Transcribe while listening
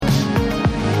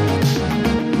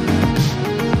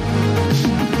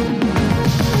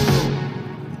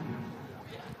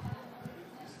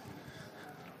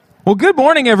Well, good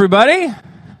morning, everybody.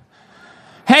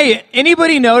 Hey,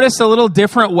 anybody notice a little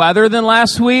different weather than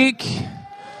last week?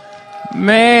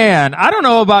 Man, I don't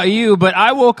know about you, but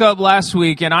I woke up last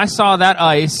week and I saw that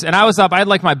ice, and I was up. I had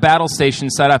like my battle station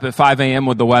set up at 5 a.m.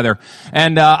 with the weather,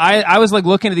 and I was like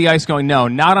looking at the ice going, no,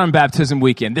 not on baptism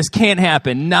weekend. This can't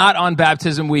happen, not on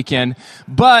baptism weekend.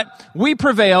 But we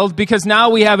prevailed because now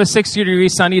we have a 60-degree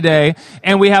sunny day,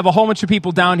 and we have a whole bunch of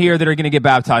people down here that are going to get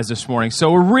baptized this morning.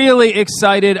 So we're really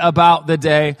excited about the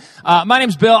day. My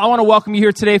name's Bill. I want to welcome you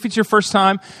here today. If it's your first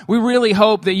time, we really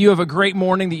hope that you have a great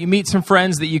morning, that you meet some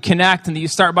friends, that you connect, and that you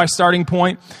start by Starting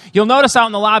Point. You'll notice out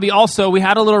in the lobby also, we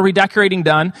had a little redecorating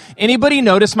done. Anybody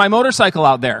notice my motorcycle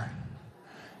out there?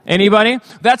 Anybody?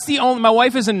 That's the only, my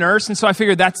wife is a nurse, and so I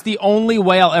figured that's the only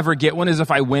way I'll ever get one is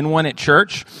if I win one at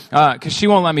church, because she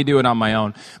won't let me do it on my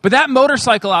own. But that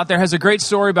motorcycle out there has a great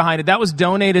story behind it. That was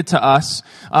donated to us,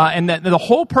 and the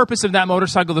whole purpose of that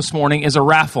motorcycle this morning is a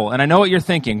raffle. And I know what you're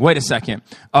thinking. Wait a second.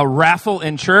 A raffle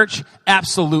in church?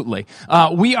 Absolutely.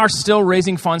 We are still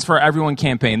raising funds for our Everyone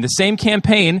campaign, the same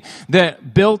campaign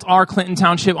that built our Clinton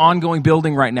Township ongoing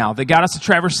building right now. They got us to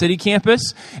Traverse City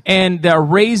campus, and they're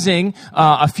raising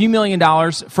a few $1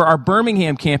 million for our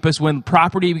Birmingham campus when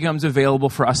property becomes available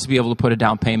for us to be able to put a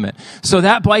down payment. So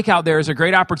that bike out there is a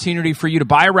great opportunity for you to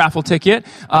buy a raffle ticket.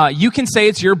 You can say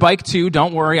it's your bike too.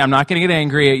 Don't worry. I'm not going to get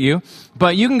angry at you.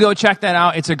 But you can go check that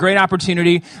out. It's a great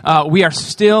opportunity. We are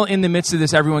still in the midst of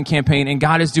this Everyone campaign, and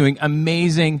God is doing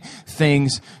amazing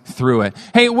things through it.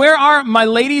 Hey, where are my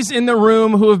ladies in the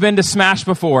room who have been to Smash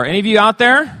before? Any of you out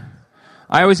there?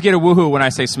 I always get a woohoo when I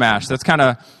say Smash.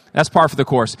 That's par for the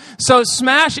course. So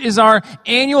Smash is our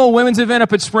annual women's event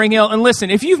up at Spring Hill. And listen,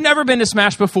 if you've never been to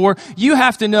Smash before, you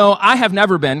have to know I have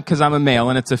never been because I'm a male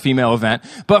and it's a female event.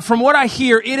 But from what I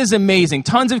hear, it is amazing.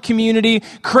 Tons of community,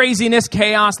 craziness,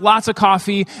 chaos, lots of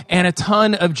coffee, and a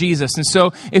ton of Jesus. And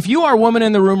so if you are a woman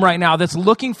in the room right now that's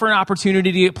looking for an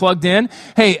opportunity to get plugged in,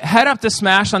 hey, head up to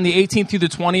Smash on the 18th through the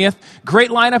 20th. Great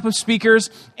lineup of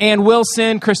speakers. Ann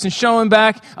Wilson, Kristen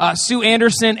Schoenbeck, Sue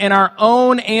Anderson, and our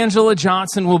own Angela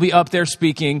Johnson will be up there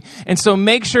speaking. And so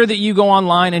make sure that you go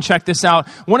online and check this out.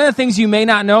 One of the things you may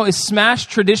not know is Smash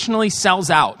traditionally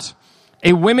sells out.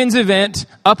 A women's event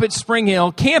up at Spring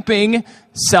Hill camping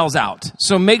sells out.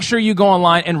 So make sure you go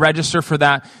online and register for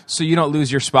that so you don't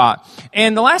lose your spot.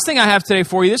 And the last thing I have today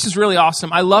for you, this is really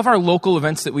awesome. I love our local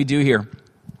events that we do here.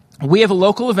 We have a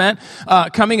local event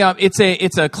coming up. It's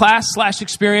a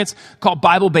class/experience called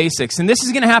Bible Basics. And this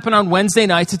is going to happen on Wednesday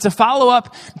nights. It's a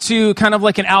follow-up to kind of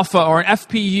like an Alpha or an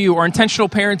FPU or intentional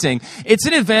parenting. It's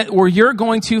an event where you're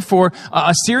going to, for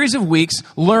a series of weeks,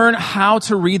 learn how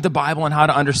to read the Bible and how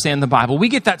to understand the Bible. We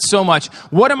get that so much.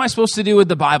 What am I supposed to do with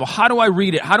the Bible? How do I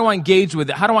read it? How do I engage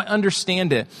with it? How do I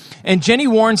understand it? And Jenny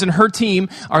Warrens and her team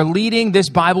are leading this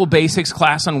Bible Basics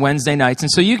class on Wednesday nights.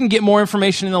 And so you can get more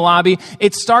information in the lobby.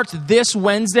 It starts this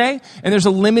Wednesday, and there's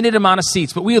a limited amount of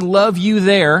seats, but we would love you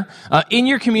there in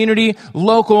your community,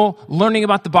 local, learning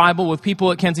about the Bible with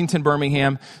people at Kensington,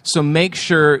 Birmingham. So make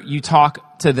sure you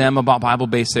talk to them about Bible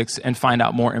Basics and find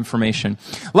out more information.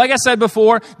 Like I said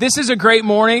before, this is a great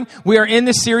morning. We are in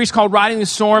this series called Riding the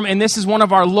Storm, and this is one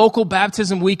of our local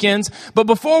baptism weekends. But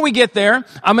before we get there,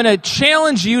 I'm going to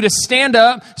challenge you to stand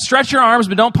up, stretch your arms,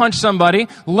 but don't punch somebody,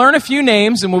 learn a few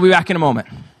names, and we'll be back in a moment.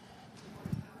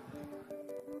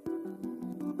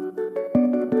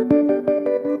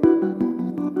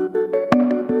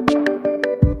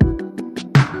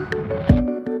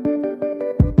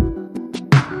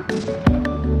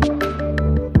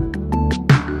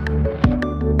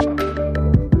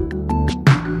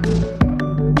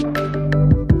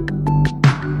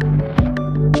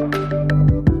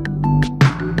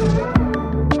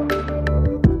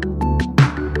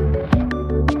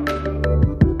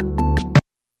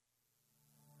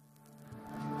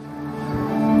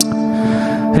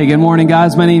 Hey, good morning,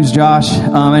 guys. My name's Josh.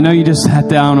 I know you just sat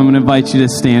down. I'm going to invite you to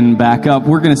stand back up.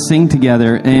 We're going to sing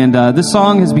together, and this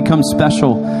song has become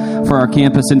special for our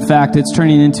campus. In fact, it's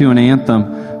turning into an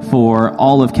anthem for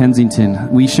all of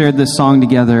Kensington. We shared this song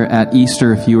together at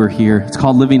Easter, if you were here. It's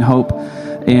called Living Hope,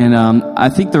 and I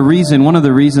think one of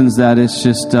the reasons that it's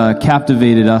just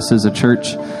captivated us as a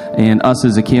church and us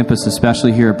as a campus,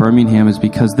 especially here at Birmingham, is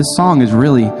because this song is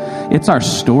it's our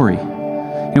story.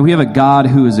 And we have a God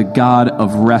who is a God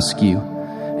of rescue.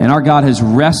 And our God has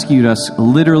rescued us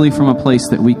literally from a place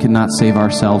that we could not save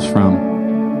ourselves from.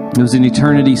 It was an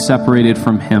eternity separated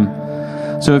from Him.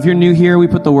 So if you're new here, we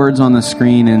put the words on the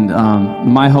screen. And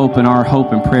my hope and our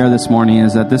hope and prayer this morning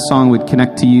is that this song would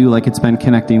connect to you like it's been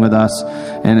connecting with us.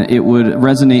 And it would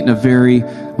resonate in a very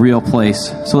real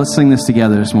place. So let's sing this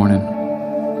together this morning.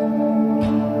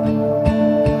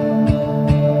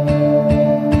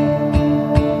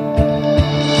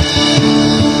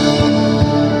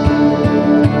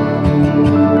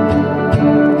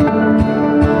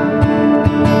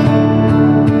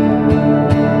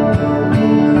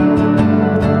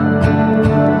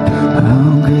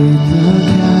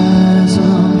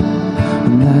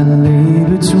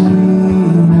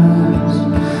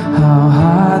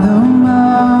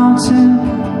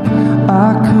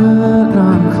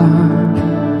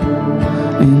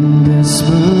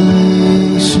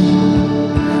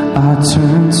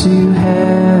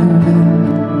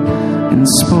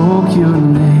 spoke your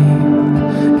name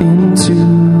into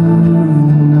the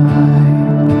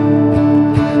night.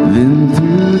 Then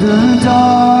through the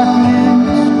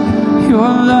darkness,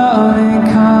 your loving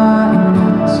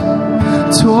kindness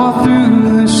tore through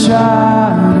the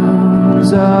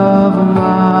shadows of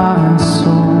my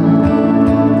soul.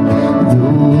 The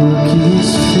work is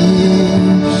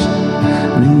finished,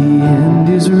 the end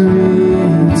is written.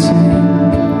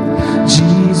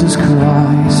 Jesus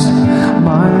Christ,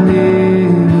 my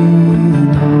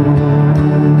living hope.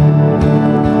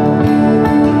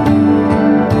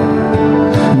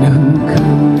 And who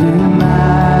could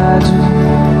imagine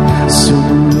so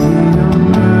great a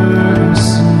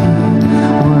mercy?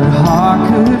 What heart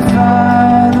could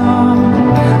fathom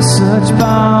such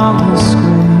boundless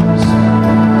grace?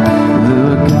 The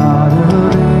God of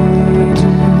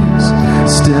ages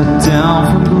stepped down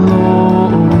from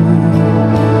glory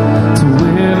to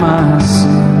wear my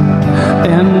sin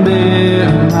and bear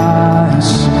my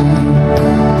shame.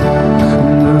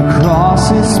 The cross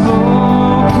is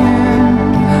spoken,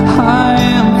 I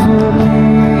am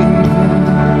forgiven.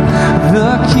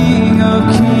 The King of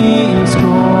Kings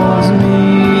calls me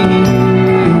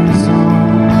his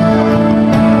own.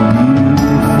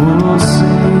 Beautiful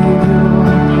Savior,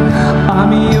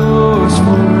 I'm yours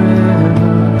forever.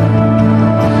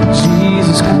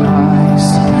 Jesus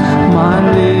Christ, my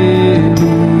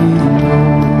living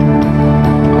hope.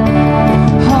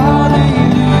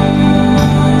 Hallelujah,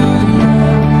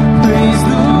 praise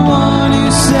the one who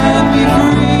set me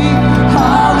free.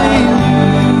 Hallelujah,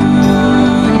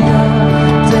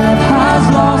 death has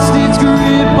lost its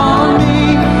grip on me.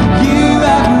 You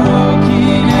have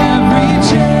broken every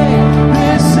chain.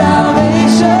 There's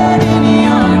salvation in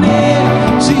your name,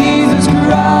 Jesus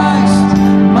Christ,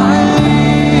 my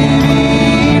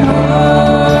living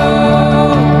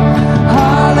hope.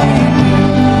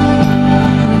 Hallelujah,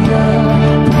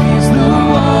 praise the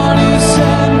one who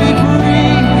set me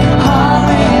free.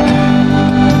 Hallelujah,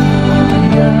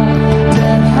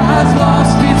 death has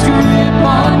lost its grip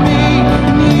on me,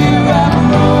 and you have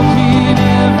broken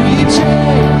every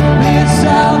chain. There's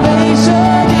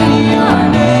salvation in your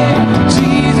name,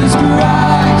 Jesus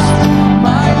Christ,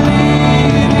 my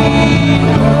living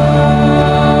hope.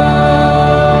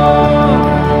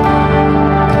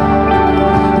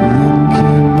 Then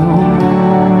came the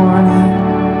morning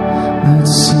that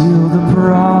sealed the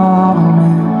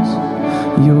promise.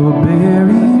 Your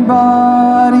buried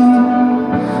body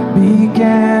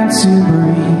began to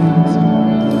breathe,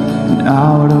 and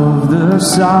out of the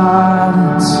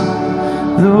silence,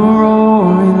 the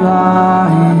roaring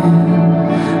lion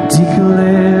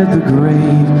declared the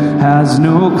grave has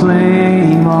no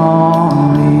claim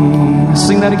on me.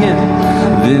 Sing that again.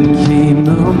 Then came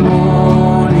the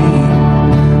morning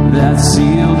that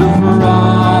sealed the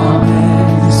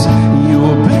promise.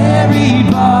 Your buried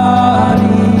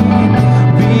body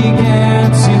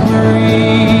began to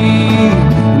breathe,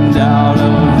 and out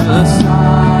of the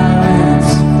silence,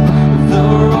 the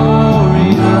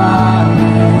roaring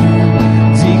lion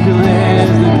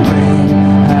declares the grave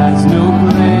has no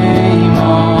claim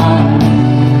on me.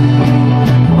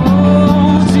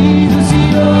 Oh, Jesus,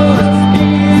 yours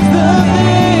is the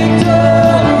victory.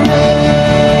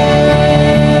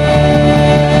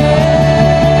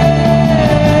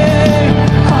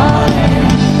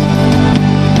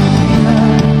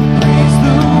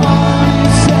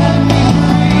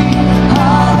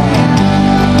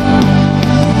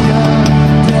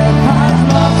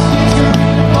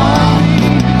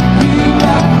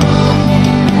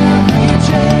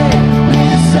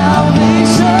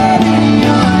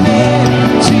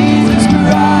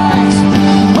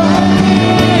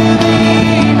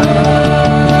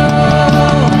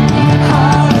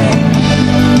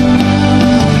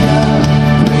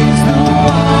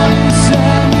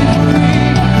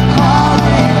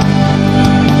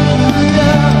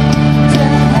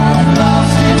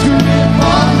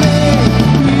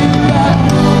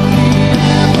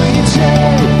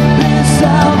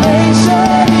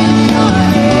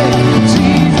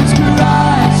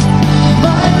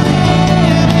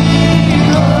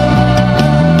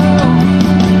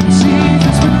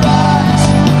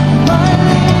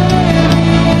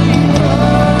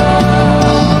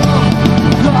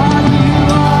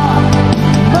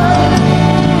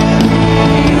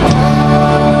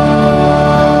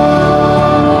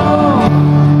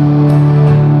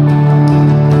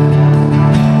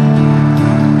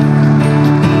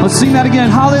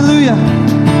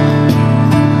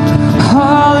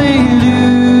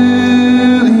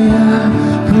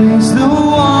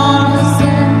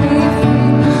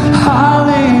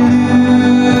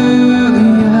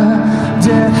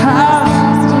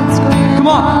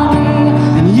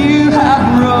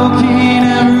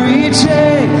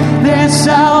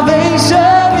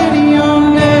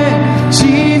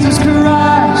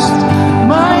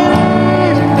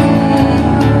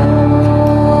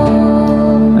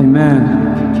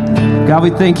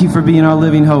 God, we thank you for being our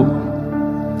living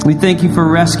hope. We thank you for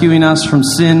rescuing us from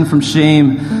sin, from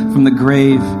shame, from the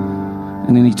grave,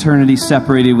 and in eternity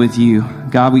separated with you.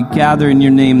 God, we gather in your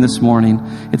name this morning.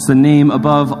 It's the name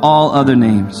above all other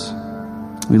names.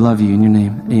 We love you in your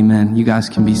name. Amen. You guys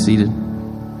can be seated.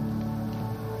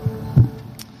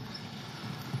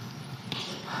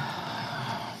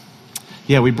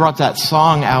 Yeah, we brought that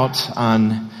song out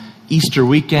on Easter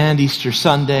weekend, Easter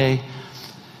Sunday.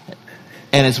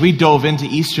 And as we dove into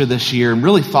Easter this year and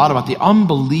really thought about the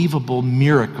unbelievable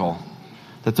miracle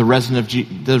that the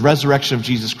resurrection of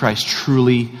Jesus Christ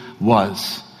truly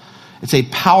was. It's a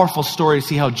powerful story to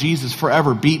see how Jesus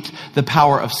forever beat the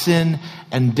power of sin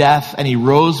and death, and he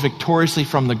rose victoriously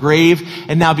from the grave.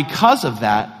 And now because of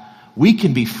that, we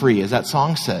can be free, as that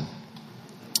song said.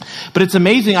 But it's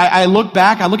amazing. I look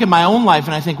back, I look at my own life,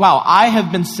 and I think, wow, I have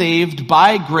been saved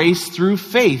by grace through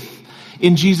faith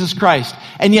in Jesus Christ.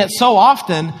 And yet so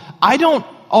often, I don't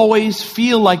always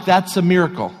feel like that's a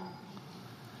miracle.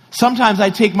 Sometimes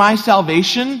I take my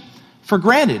salvation for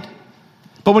granted.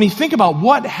 But when you think about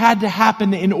what had to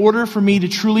happen in order for me to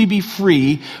truly be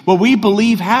free, what we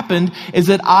believe happened is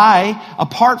that I,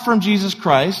 apart from Jesus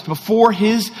Christ, before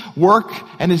his work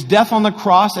and his death on the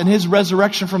cross and his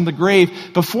resurrection from the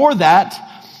grave, before that,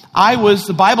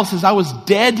 the Bible says I was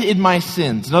dead in my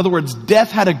sins. In other words,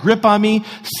 death had a grip on me,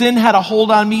 sin had a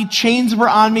hold on me, chains were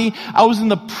on me. I was in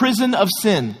the prison of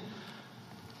sin.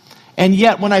 And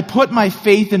yet, when I put my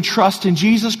faith and trust in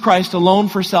Jesus Christ alone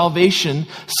for salvation,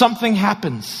 something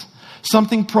happens.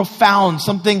 Something profound,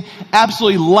 something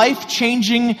absolutely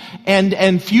life-changing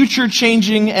and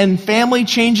future-changing and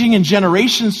family-changing and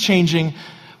generations-changing.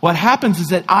 What happens is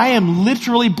that I am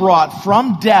literally brought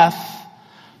from death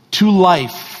to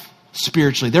life.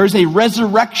 Spiritually. There is a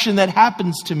resurrection that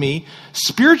happens to me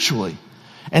spiritually.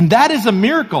 And that is a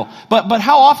miracle. But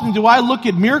how often do I look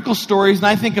at miracle stories and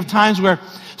I think of times where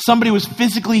somebody was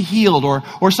physically healed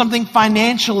or something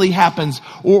financially happens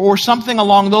or something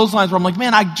along those lines where I'm like,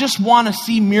 man, I just want to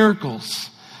see miracles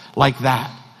like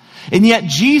that. And yet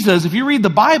Jesus, if you read the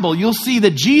Bible, you'll see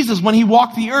that Jesus, when he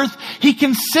walked the earth, he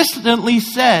consistently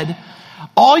said,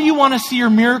 all you want to see are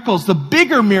miracles. The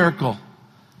bigger miracle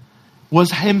was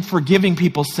him forgiving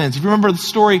people's sins. If you remember the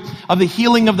story of the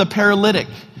healing of the paralytic,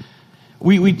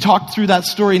 we talked through that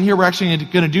story, and here we're actually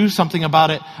going to do something about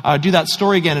it, do that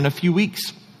story again in a few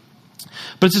weeks.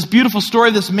 But it's this beautiful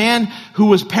story. This man who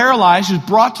was paralyzed was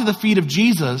brought to the feet of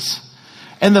Jesus,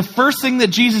 and the first thing that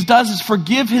Jesus does is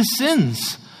forgive his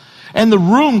sins. And the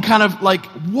room kind of like,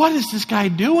 what is this guy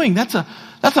doing? That's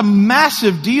a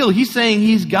massive deal. He's saying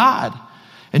he's God.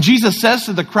 And Jesus says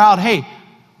to the crowd, hey,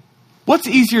 what's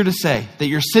easier to say? That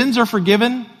your sins are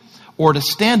forgiven, or to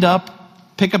stand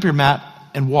up, pick up your mat,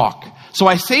 and walk? So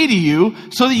I say to you,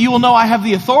 so that you will know I have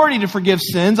the authority to forgive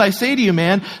sins, I say to you,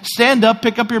 man, stand up,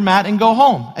 pick up your mat, and go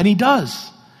home. And he does.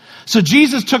 So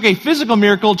Jesus took a physical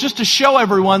miracle just to show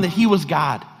everyone that he was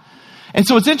God. And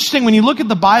so it's interesting when you look at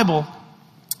the Bible,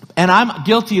 and I'm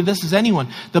guilty of this as anyone,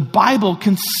 the Bible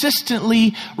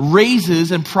consistently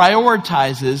raises and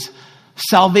prioritizes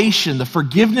salvation, the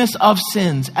forgiveness of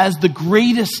sins, as the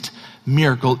greatest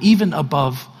miracle, even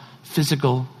above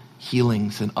physical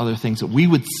healings and other things that we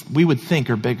would think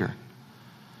are bigger.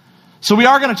 So we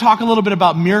are going to talk a little bit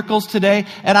about miracles today,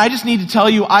 and I just need to tell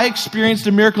you, I experienced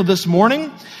a miracle this morning,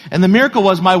 and the miracle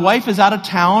was my wife is out of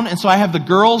town, and so I have the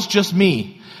girls, just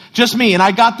me, and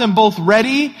I got them both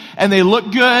ready, and they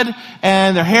looked good,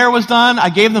 and their hair was done. I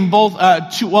gave them both,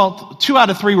 2 out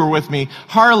of 3 were with me.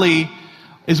 Harley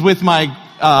is with my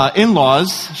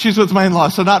in-laws. She's with my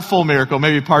in-laws, so not full miracle,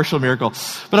 maybe partial miracle.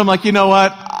 But I'm like, you know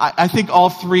what? I think all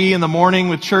 3 in the morning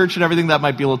with church and everything, that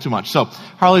might be a little too much. So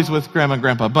Harley's with Grandma and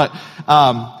Grandpa.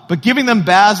 But giving them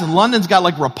baths, and London's got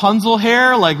like Rapunzel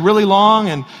hair, like really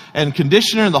long, and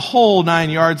conditioner, and the whole 9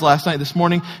 yards this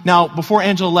morning. Now, before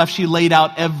Angela left, she laid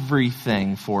out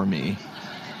everything for me.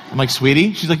 I'm like,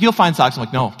 sweetie? She's like, you'll find socks. I'm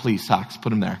like, no, please, socks.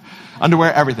 Put them there.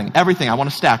 Underwear, everything. Everything. I want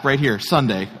to stack right here,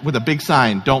 Sunday, with a big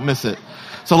sign. Don't miss it.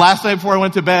 So last night before I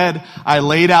went to bed, I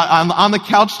laid out on the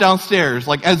couch downstairs,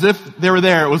 like as if they were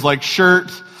there. It was like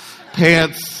shirt,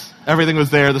 pants, everything was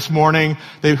there. This morning,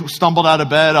 they stumbled out of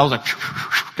bed. I was like,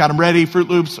 got them ready, Fruit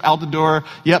Loops out the door.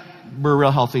 Yep, we're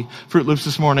real healthy. Fruit Loops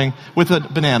this morning with a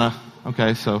banana.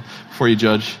 Okay, so before you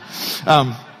judge.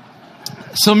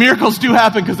 So miracles do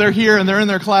happen because they're here and they're in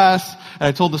their class. And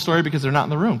I told the story because they're not in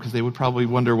the room, because they would probably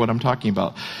wonder what I'm talking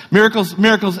about.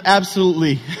 Miracles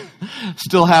absolutely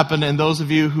still happen. And those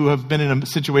of you who have been in a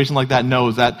situation like that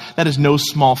knows that is no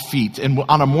small feat. And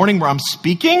on a morning where I'm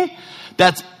speaking,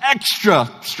 That's extra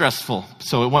stressful.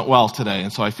 So it went well today,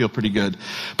 and so I feel pretty good.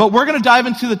 But we're going to dive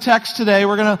into the text today.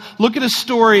 We're going to look at a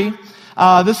story.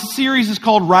 This series is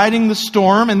called Riding the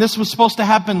Storm, and this was supposed to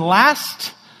happen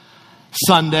last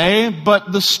Sunday,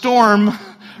 but the storm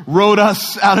rode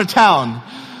us out of town.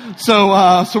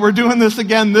 So we're doing this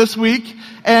again this week.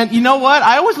 And you know what?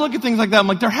 I always look at things like that. I'm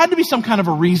like, there had to be some kind of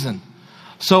a reason.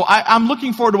 So I'm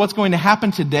looking forward to what's going to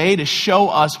happen today to show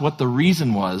us what the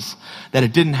reason was that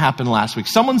it didn't happen last week.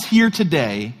 Someone's here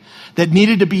today that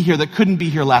needed to be here that couldn't be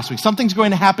here last week. Something's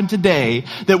going to happen today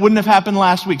that wouldn't have happened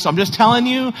last week. So I'm just telling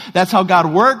you, that's how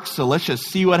God works. So let's just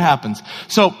see what happens.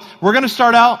 So we're going to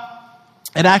start out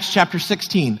at Acts chapter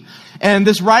 16. And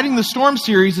this Riding the Storm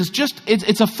series is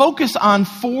it's a focus on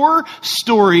 4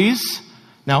 stories,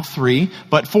 now 3,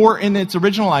 but 4 in its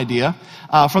original idea,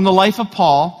 from the life of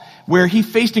Paul, where he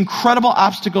faced incredible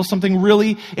obstacles, something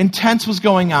really intense was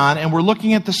going on, and we're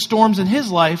looking at the storms in his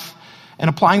life and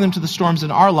applying them to the storms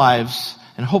in our lives,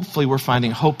 and hopefully we're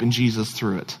finding hope in Jesus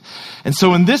through it. And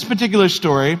so in this particular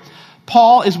story,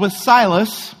 Paul is with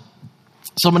Silas,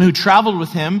 someone who traveled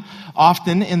with him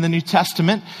often in the New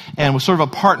Testament and was sort of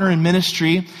a partner in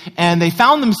ministry, and they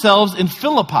found themselves in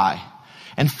Philippi.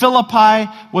 And Philippi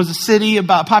was a city, a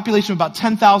population of about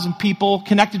 10,000 people,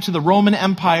 connected to the Roman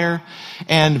Empire,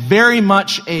 and very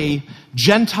much a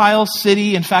Gentile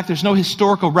city. In fact, there's no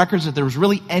historical records that there was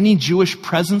really any Jewish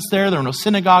presence there. There were no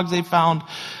synagogues they found,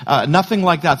 nothing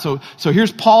like that. So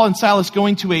here's Paul and Silas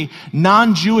going to a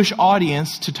non-Jewish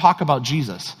audience to talk about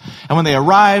Jesus. And when they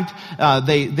arrived,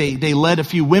 they led a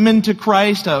few women to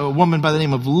Christ, a woman by the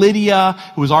name of Lydia,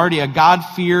 who was already a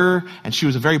God-fearer, and she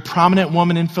was a very prominent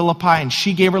woman in Philippi, and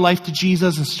she gave her life to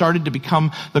Jesus and started to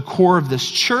become the core of this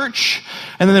church.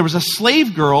 And then there was a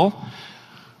slave girl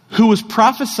who was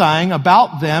prophesying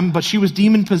about them, but she was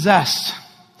demon-possessed.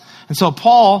 And so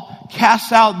Paul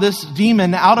casts out this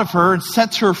demon out of her and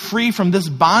sets her free from this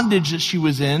bondage that she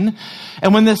was in.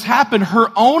 And when this happened,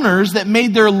 her owners that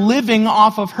made their living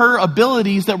off of her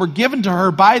abilities that were given to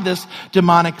her by this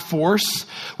demonic force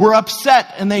were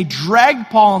upset, and they dragged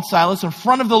Paul and Silas in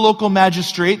front of the local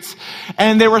magistrates,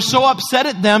 and they were so upset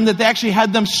at them that they actually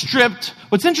had them stripped.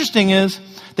 What's interesting is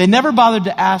they never bothered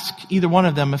to ask either one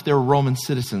of them if they were Roman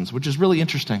citizens, which is really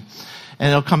interesting. And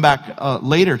it'll come back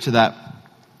later to that.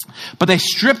 But they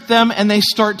strip them and they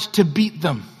start to beat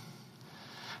them.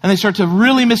 And they start to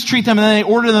really mistreat them, and then they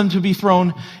order them to be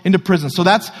thrown into prison. So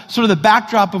that's sort of the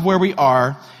backdrop of where we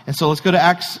are. And so let's go to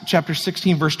Acts chapter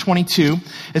 16, verse 22.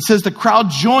 It says, the crowd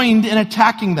joined in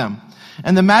attacking them.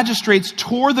 And the magistrates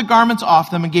tore the garments off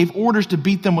them and gave orders to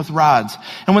beat them with rods.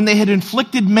 And when they had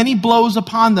inflicted many blows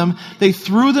upon them, they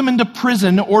threw them into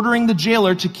prison, ordering the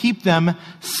jailer to keep them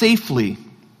safely.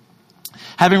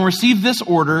 Having received this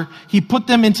order, he put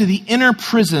them into the inner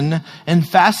prison and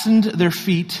fastened their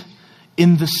feet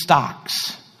in the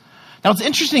stocks. Now it's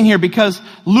interesting here because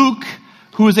Luke,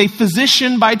 who is a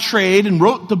physician by trade and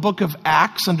wrote the book of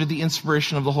Acts under the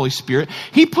inspiration of the Holy Spirit,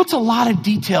 he puts a lot of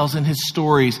details in his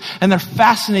stories, and they're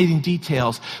fascinating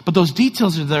details. But those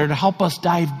details are there to help us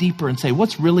dive deeper and say,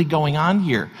 what's really going on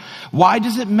here? Why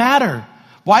does it matter?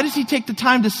 Why does he take the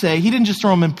time to say he didn't just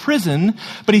throw him in prison,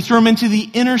 but he threw him into the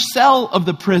inner cell of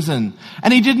the prison?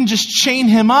 And he didn't just chain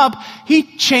him up, he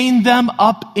chained them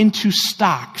up into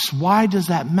stocks. Why does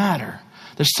that matter?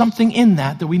 There's something in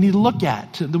that we need to look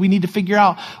at, that we need to figure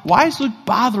out. Why is Luke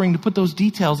bothering to put those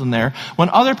details in there when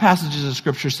other passages of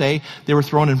Scripture say they were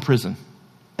thrown in prison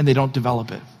and they don't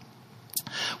develop it?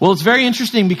 Well, it's very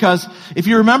interesting because if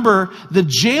you remember, the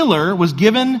jailer was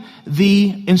given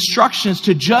the instructions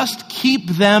to just keep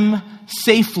them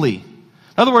safely. In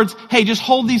other words, hey, just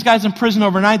hold these guys in prison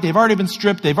overnight. They've already been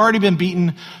stripped. They've already been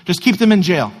beaten. Just keep them in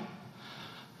jail.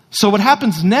 So what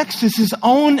happens next is his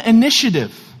own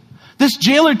initiative. This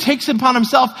jailer takes it upon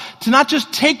himself to not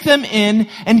just take them in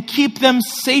and keep them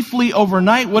safely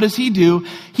overnight. What does he do?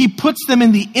 He puts them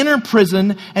in the inner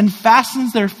prison and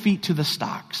fastens their feet to the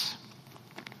stocks.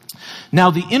 Now,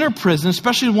 the inner prison,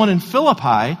 especially the one in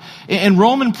Philippi, in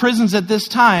Roman prisons at this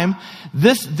time,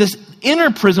 this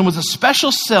inner prison was a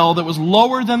special cell that was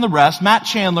lower than the rest. Matt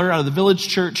Chandler out of the Village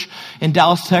Church in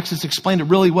Dallas, Texas, explained it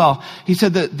really well. He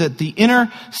said that the inner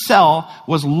cell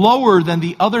was lower than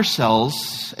the other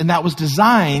cells, and that was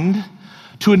designed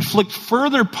to inflict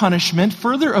further punishment,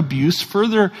 further abuse,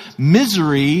 further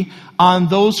misery on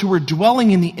those who were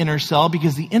dwelling in the inner cell,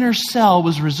 because the inner cell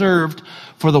was reserved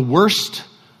for the worst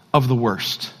of the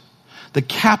worst. The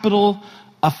capital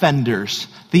offenders,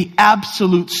 the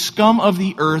absolute scum of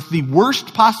the earth, the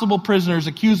worst possible prisoners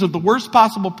accused of the worst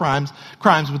possible crimes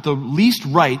with the least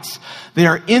rights. They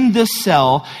are in this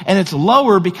cell, and it's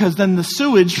lower because then the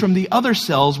sewage from the other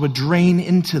cells would drain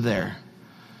into there.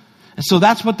 And so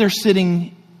that's what they're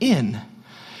sitting in.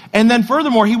 And then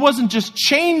furthermore, he wasn't just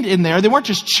chained in there. They weren't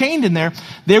just chained in there.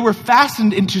 They were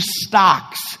fastened into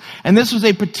stocks. And this was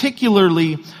a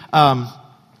particularly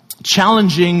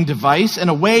challenging device and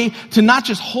a way to not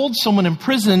just hold someone in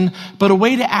prison, but a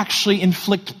way to actually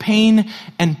inflict pain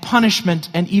and punishment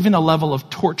and even a level of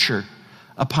torture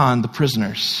upon the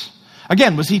prisoners.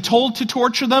 Again, was he told to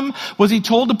torture them? Was he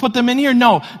told to put them in here?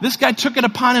 No. This guy took it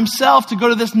upon himself to go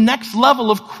to this next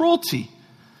level of cruelty.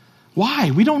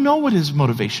 Why? We don't know what his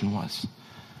motivation was.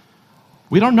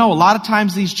 We don't know. A lot of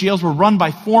times these jails were run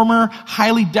by former,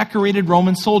 highly decorated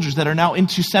Roman soldiers that are now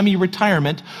into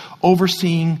semi-retirement,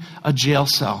 overseeing a jail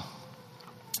cell.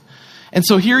 And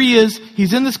so here he is,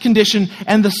 he's in this condition,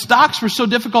 and the stocks were so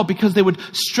difficult because they would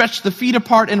stretch the feet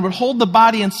apart and would hold the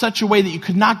body in such a way that you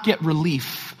could not get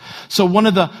relief. So one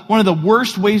of the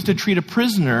worst ways to treat a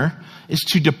prisoner is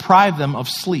to deprive them of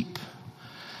sleep.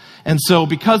 And so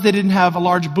because they didn't have a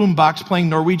large boombox playing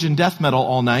Norwegian death metal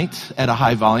all night at a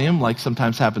high volume, like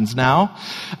sometimes happens now,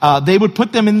 they would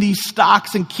put them in these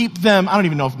stocks and keep them. I don't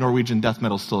even know if Norwegian death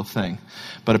metal is still a thing,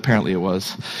 but apparently it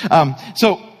was.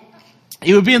 So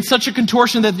it would be in such a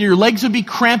contortion that your legs would be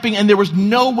cramping and there was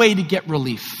no way to get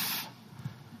relief.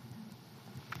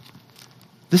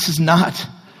 This is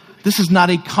not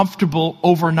a comfortable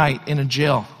overnight in a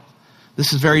jail.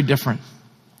 This is very different.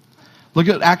 Look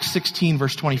at Acts 16,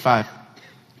 verse 25.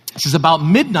 It says, about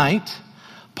midnight,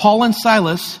 Paul and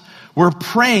Silas were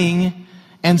praying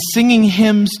and singing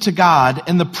hymns to God,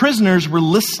 and the prisoners were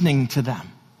listening to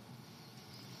them.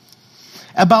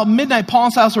 About midnight, Paul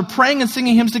and Silas were praying and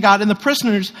singing hymns to God, and the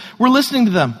prisoners were listening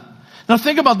to them. Now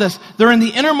think about this. They're in the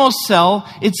innermost cell.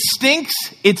 It stinks.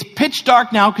 It's pitch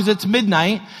dark now because it's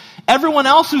midnight. Everyone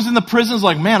else who's in the prison is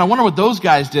like, man, I wonder what those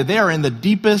guys did. They are in the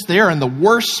deepest, they are in the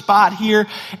worst spot here.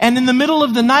 And in the middle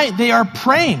of the night, they are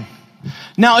praying.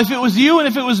 Now, if it was you and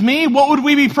if it was me, what would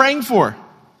we be praying for?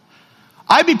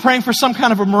 I'd be praying for some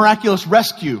kind of a miraculous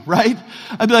rescue, right?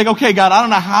 I'd be like, okay, God, I don't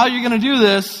know how you're going to do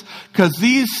this because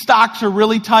these stocks are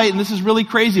really tight and this is really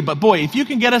crazy. But boy, if you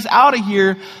can get us out of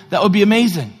here, that would be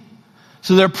amazing.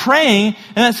 So they're praying,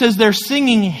 and it says they're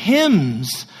singing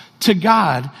hymns to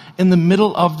God in the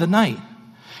middle of the night.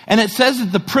 And it says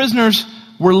that the prisoners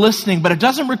were listening, but it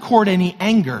doesn't record any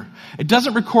anger. It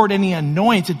doesn't record any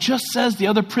annoyance. It just says the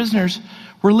other prisoners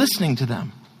were listening to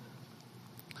them.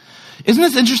 Isn't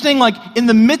this interesting? Like in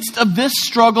the midst of this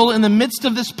struggle, in the midst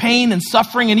of this pain and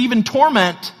suffering and even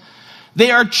torment,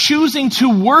 they are choosing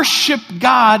to worship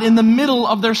God in the middle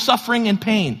of their suffering and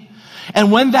pain.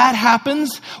 And when that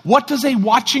happens, what does a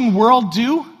watching world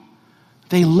do?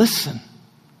 They listen.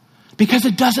 Because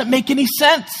it doesn't make any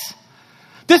sense.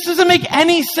 This doesn't make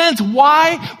any sense.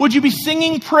 Why would you be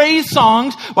singing praise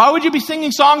songs? Why would you be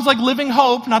singing songs like Living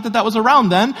Hope? Not that that was around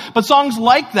then, but songs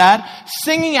like that,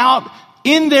 singing out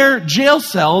in their jail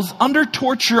cells, under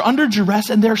torture, under duress,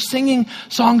 and they're singing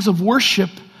songs of worship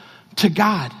to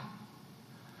God.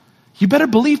 You better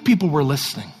believe people were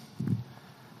listening.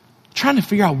 Trying to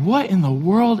figure out what in the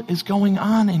world is going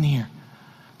on in here.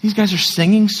 These guys are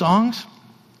singing songs.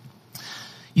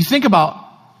 You think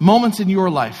about moments in your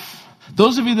life.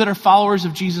 Those of you that are followers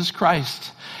of Jesus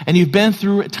Christ and you've been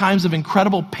through times of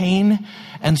incredible pain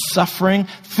and suffering,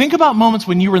 think about moments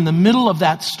when you were in the middle of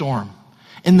that storm,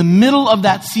 in the middle of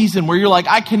that season where you're like,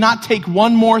 I cannot take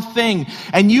one more thing.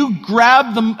 And you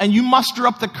grab them and you muster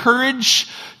up the courage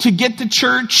to get to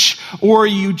church, or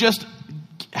you just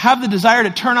have the desire to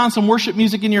turn on some worship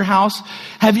music in your house.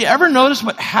 Have you ever noticed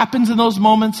what happens in those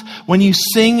moments when you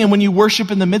sing and when you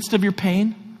worship in the midst of your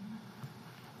pain?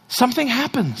 Something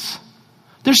happens.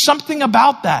 There's something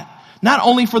about that, not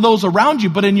only for those around you,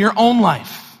 but in your own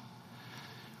life,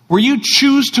 where you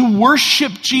choose to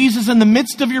worship Jesus in the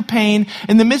midst of your pain,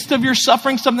 in the midst of your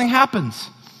suffering. Something happens.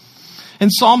 In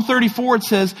Psalm 34, it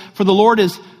says, for the Lord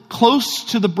is close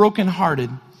to the brokenhearted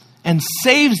and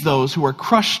saves those who are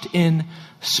crushed in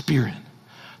spirit.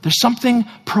 There's something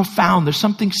profound, there's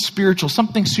something spiritual,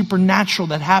 something supernatural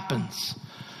that happens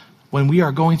when we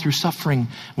are going through suffering,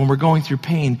 when we're going through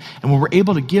pain, and when we're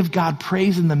able to give God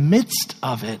praise in the midst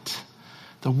of it.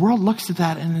 The world looks at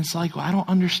that and it's like, well, I don't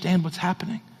understand what's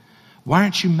happening. Why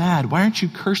aren't you mad? Why aren't you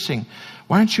cursing?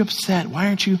 Why aren't you upset? Why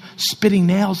aren't you spitting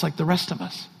nails like the rest of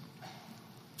us?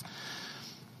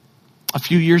 A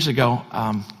few years ago,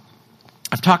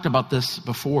 I've talked about this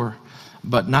before,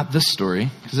 but not this story,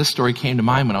 because this story came to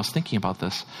mind when I was thinking about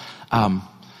this.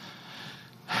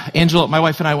 Angela, my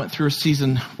wife and I went through a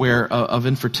season of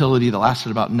infertility that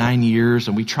lasted about 9 years,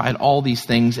 and we tried all these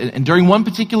things. And during one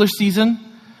particular season,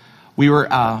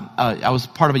 I was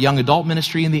part of a young adult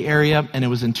ministry in the area, and it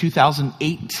was in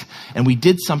 2008, and we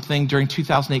did something during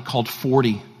 2008 called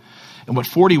 40. And what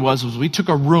 40 was we took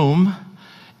a room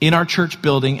in our church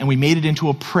building, and we made it into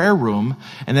a prayer room.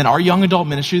 And then our young adult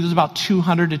ministry, there's about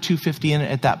 200 to 250 in it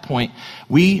at that point.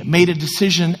 We made a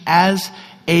decision as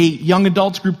a young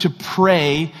adults group to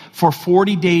pray for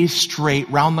 40 days straight,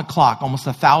 round the clock, almost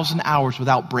 1,000 hours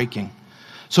without breaking.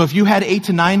 So if you had 8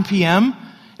 to 9 p.m.,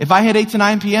 if I had 8 to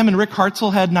 9 p.m. and Rick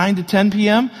Hartzell had 9 to 10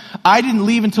 p.m., I didn't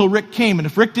leave until Rick came. And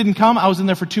if Rick didn't come, I was in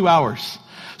there for 2 hours.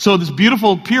 So this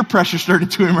beautiful peer pressure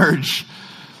started to emerge.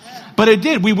 But it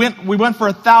did. We went for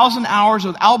 1,000 hours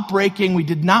without breaking. We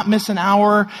did not miss an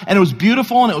hour. And it was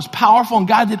beautiful and it was powerful. And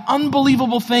God did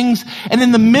unbelievable things. And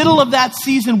in the middle of that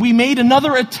season, we made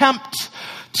another attempt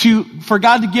for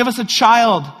God to give us a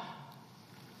child.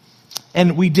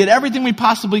 And we did everything we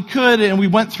possibly could. And we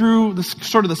went through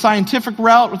the scientific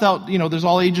route without, there's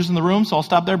all ages in the room. So I'll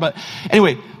stop there. But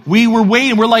anyway, we were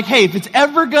waiting. We're like, hey, if it's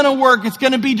ever going to work, it's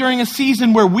going to be during a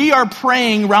season where we are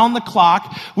praying round the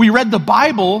clock. We read the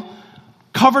Bible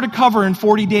cover to cover in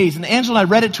 40 days. And Angela and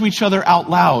I read it to each other out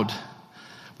loud,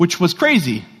 which was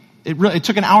crazy. It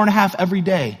took an hour and a half every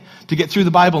day to get through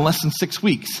the Bible in less than 6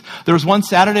 weeks. There was one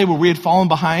Saturday where we had fallen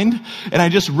behind, and I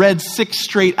just read 6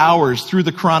 straight hours through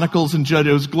the Chronicles and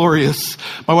Judges. It was glorious.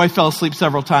 My wife fell asleep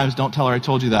several times. Don't tell her I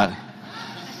told you that.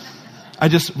 I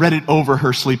just read it over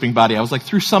her sleeping body. I was like,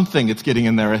 through something it's getting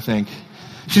in there, I think.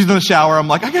 She's in the shower. I'm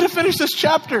like, I got to finish this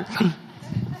chapter.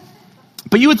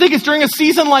 But you would think it's during a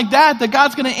season like that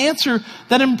God's going to answer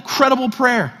that incredible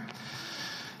prayer.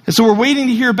 And so we're waiting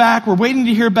to hear back.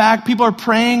 People are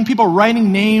praying. People are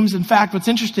writing names. In fact, what's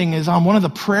interesting is on one of the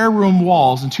prayer room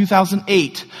walls in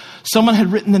 2008, someone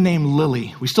had written the name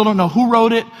Lily. We still don't know who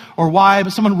wrote it or why,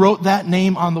 but someone wrote that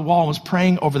name on the wall and was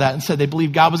praying over that and said they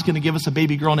believed God was going to give us a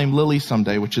baby girl named Lily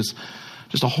someday, which is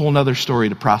just a whole nother story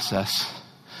to process.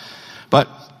 But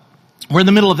we're in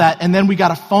the middle of that, and then we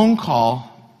got a phone call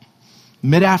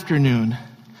mid-afternoon.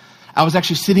 I was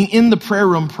actually sitting in the prayer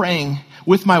room praying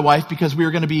with my wife because we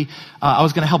were going to be, I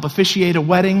was going to help officiate a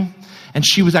wedding, and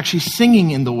she was actually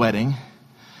singing in the wedding,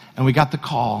 and we got the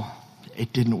call.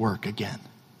 It didn't work again.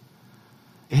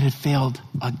 It had failed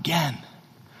again.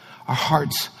 Our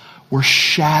hearts were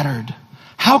shattered.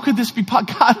 How could this be?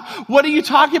 God, what are you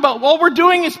talking about? All we're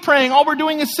doing is praying. All we're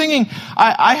doing is singing.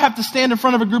 I have to stand in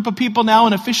front of a group of people now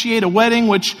and officiate a wedding,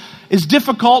 which is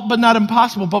difficult but not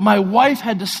impossible. But my wife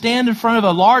had to stand in front of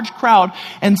a large crowd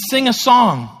and sing a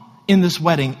song in this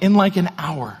wedding in like an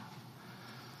hour.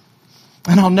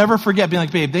 And I'll never forget being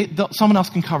like, babe, someone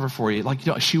else can cover for you.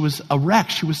 She was a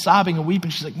wreck. She was sobbing and weeping.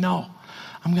 She's like, no,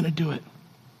 I'm going to do it.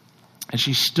 And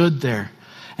she stood there.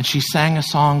 And she sang a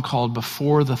song called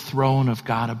Before the Throne of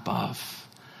God Above.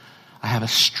 I have a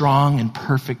strong and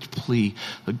perfect plea.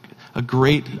 The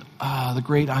great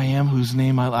I am, whose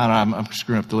name I'm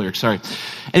screwing up the lyrics, sorry.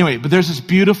 Anyway, but there's this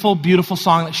beautiful, beautiful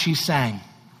song that she sang.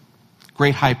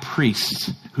 Great high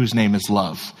priest, whose name is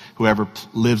love. Whoever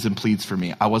lives and pleads for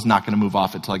me. I was not going to move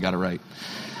off it till I got it right.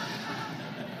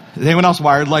 Is anyone else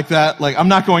wired like that? I'm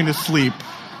not going to sleep.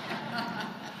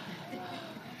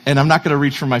 And I'm not going to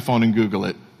reach for my phone and Google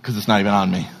it because it's not even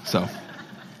on me. So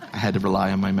I had to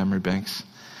rely on my memory banks.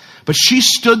 But she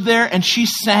stood there and she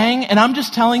sang. And I'm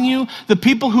just telling you, the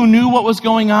people who knew what was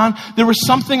going on, there was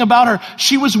something about her.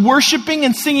 She was worshiping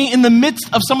and singing in the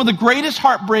midst of some of the greatest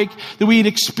heartbreak that we had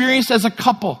experienced as a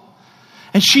couple.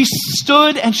 And she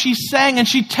stood and she sang and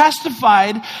she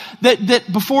testified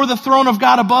that before the throne of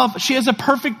God above, she has a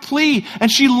perfect plea and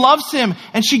she loves him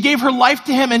and she gave her life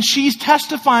to him and she's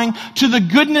testifying to the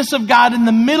goodness of God in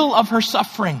the middle of her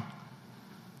suffering.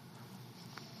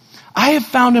 I have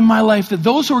found in my life that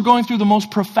those who are going through the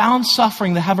most profound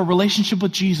suffering that have a relationship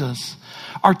with Jesus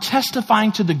are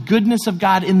testifying to the goodness of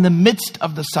God in the midst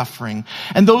of the suffering.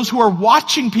 And those who are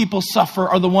watching people suffer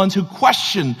are the ones who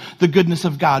question the goodness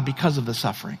of God because of the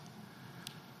suffering.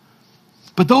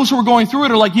 But those who are going through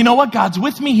it are like, you know what? God's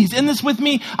with me. He's in this with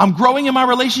me. I'm growing in my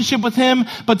relationship with him.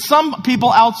 But some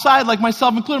people outside, like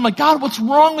myself included, I'm like, God, what's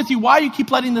wrong with you? Why do you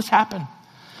keep letting this happen?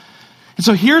 And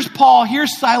so here's Paul,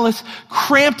 here's Silas,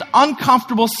 cramped,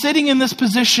 uncomfortable, sitting in this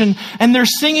position, and they're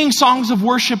singing songs of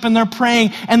worship and they're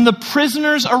praying, and the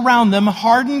prisoners around them,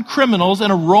 hardened criminals in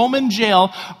a Roman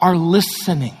jail, are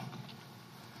listening.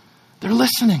 They're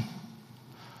listening.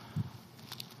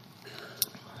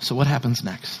 So what happens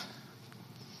next?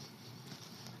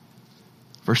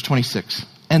 Verse 26.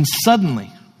 And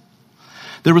suddenly,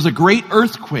 there was a great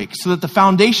earthquake, so that the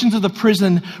foundations of the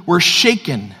prison were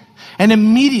shaken. And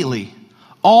immediately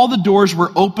all the doors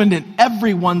were opened and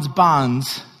everyone's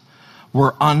bonds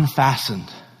were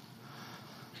unfastened.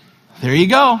 There you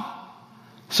go.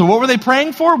 So what were they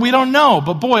praying for? We don't know.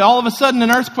 But boy, all of a sudden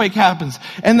an earthquake happens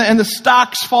and the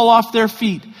stocks fall off their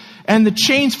feet and the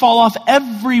chains fall off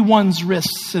everyone's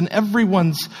wrists and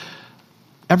everyone's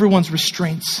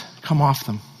restraints come off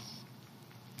them.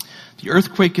 The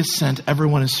earthquake is sent.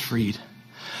 Everyone is freed.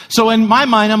 So in my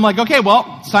mind, I'm like, okay,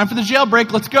 well, it's time for the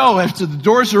jailbreak. Let's go. After the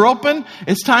doors are open,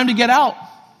 it's time to get out.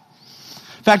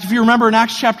 In fact, if you remember in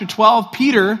Acts chapter 12,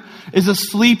 Peter is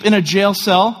asleep in a jail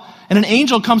cell and an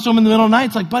angel comes to him in the middle of the night.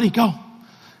 It's like, buddy, go.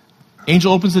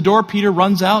 Angel opens the door. Peter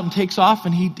runs out and takes off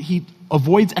and he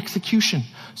avoids execution.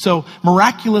 So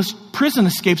miraculous prison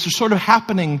escapes are sort of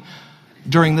happening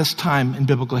during this time in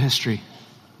biblical history.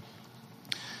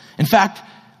 In fact,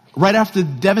 right after the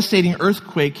devastating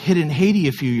earthquake hit in Haiti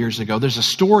a few years ago, there's a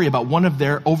story about one of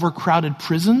their overcrowded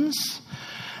prisons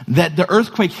that the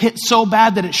earthquake hit so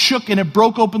bad that it shook and it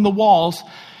broke open the walls.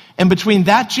 And between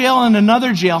that jail and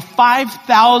another jail,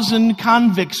 5,000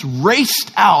 convicts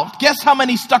raced out. Guess how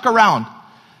many stuck around?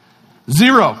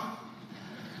 0.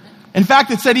 In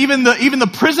fact, it said even the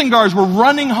prison guards were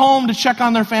running home to check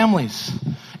on their families.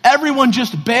 Everyone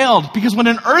just bailed because when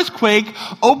an earthquake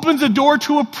opens a door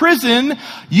to a prison,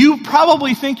 you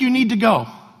probably think you need to go.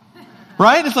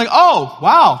 Right? It's like, oh,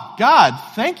 wow, God,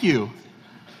 thank you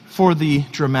for the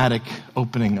dramatic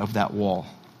opening of that wall.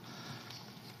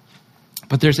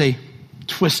 But there's a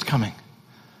twist coming.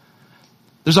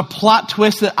 There's a plot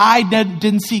twist that I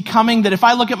didn't see coming, that if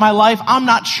I look at my life, I'm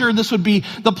not sure this would be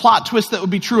the plot twist that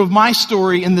would be true of my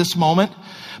story in this moment.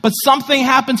 But something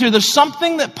happens here. There's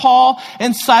something that Paul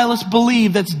and Silas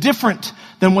believe that's different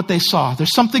than what they saw.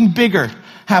 There's something bigger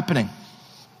happening.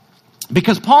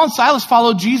 Because Paul and Silas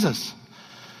followed Jesus.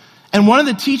 And one of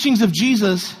the teachings of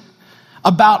Jesus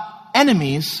about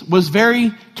enemies was very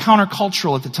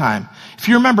countercultural at the time. If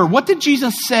you remember, what did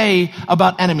Jesus say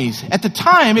about enemies? At the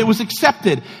time, it was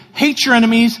accepted. Hate your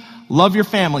enemies, love your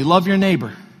family, love your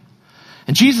neighbor.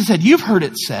 And Jesus said, you've heard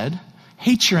it said,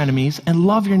 hate your enemies and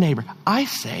love your neighbor. I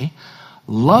say,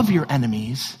 love your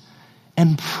enemies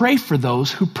and pray for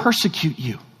those who persecute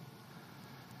you.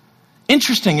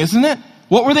 Interesting, isn't it?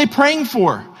 What were they praying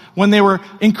for when they were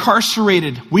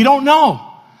incarcerated? We don't know.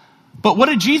 But what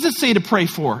did Jesus say to pray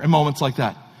for in moments like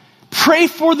that? Pray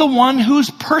for the one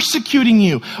who's persecuting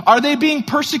you. Are they being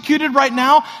persecuted right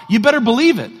now? You better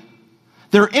believe it.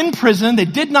 They're in prison. They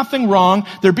did nothing wrong.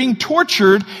 They're being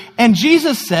tortured. And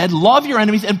Jesus said, love your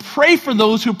enemies and pray for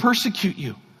those who persecute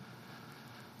you.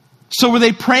 So were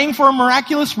they praying for a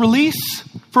miraculous release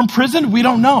from prison? We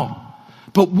don't know.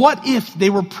 But what if they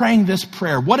were praying this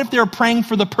prayer? What if they were praying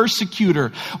for the persecutor?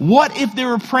 What if they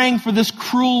were praying for this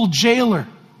cruel jailer?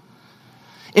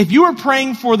 If you were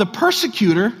praying for the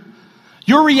persecutor,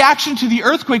 your reaction to the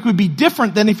earthquake would be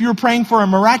different than if you were praying for a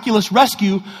miraculous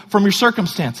rescue from your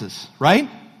circumstances, right?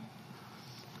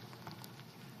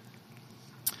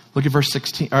 Look at verse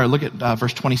 16, or look at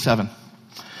verse 27.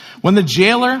 When the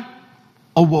jailer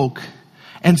awoke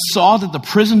and saw that the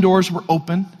prison doors were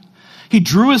open, he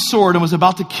drew his sword and was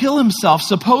about to kill himself,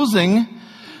 supposing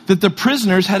that the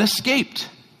prisoners had escaped.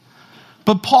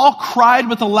 But Paul cried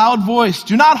with a loud voice,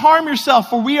 do not harm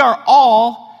yourself, for we are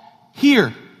all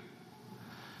here.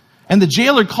 And the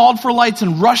jailer called for lights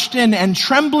and rushed in, and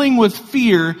trembling with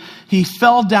fear, he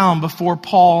fell down before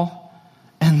Paul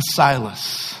and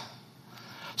Silas.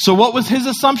 So what was his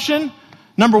assumption?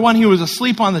 Number one, he was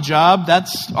asleep on the job.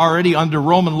 That's already under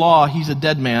Roman law. He's a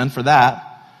dead man for that.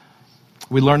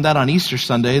 We learned that on Easter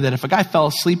Sunday, that if a guy fell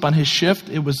asleep on his shift,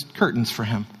 it was curtains for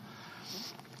him.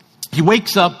 He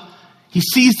wakes up. He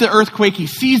sees the earthquake. He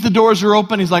sees the doors are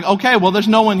open. He's like, okay, well, there's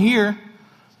no one here.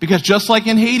 Because just like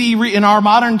in Haiti in our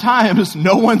modern times,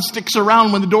 no one sticks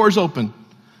around when the doors open.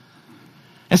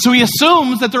 And so he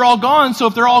assumes that they're all gone. So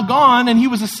if they're all gone and he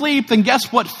was asleep, then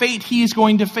guess what fate he's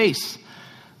going to face?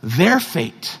 Their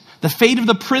fate. The fate of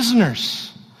the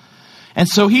prisoners. And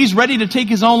so he's ready to take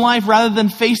his own life rather than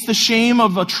face the shame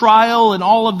of a trial and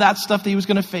all of that stuff that he was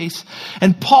going to face.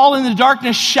 And Paul in the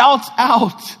darkness shouts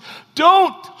out,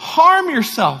 don't harm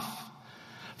yourself,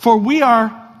 for we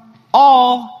are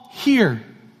all here.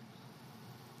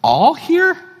 All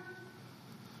here?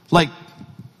 Like,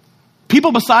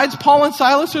 people besides Paul and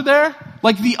Silas are there?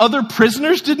 Like the other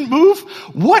prisoners didn't move?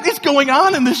 What is going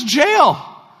on in this jail?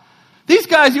 These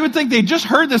guys, you would think they just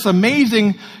heard this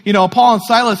amazing, Paul and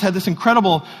Silas had this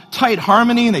incredible tight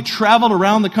harmony and they traveled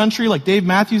around the country like Dave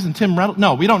Matthews and Tim Reynolds.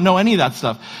 No, we don't know any of that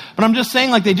stuff. But I'm just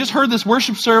saying, like, they just heard this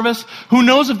worship service. Who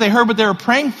knows if they heard what they were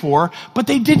praying for, but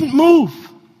they didn't move.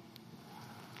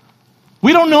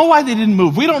 We don't know why they didn't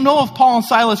move. We don't know if Paul and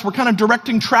Silas were kind of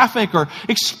directing traffic or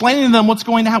explaining to them what's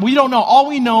going to happen. We don't know. All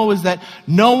we know is that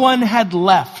no one had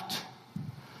left.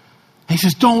 And he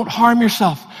says, don't harm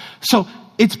yourself. So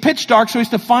it's pitch dark, so he has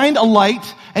to find a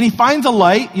light, and he finds a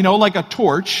light, like a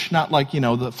torch, not like,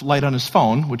 the light on his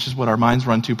phone, which is what our minds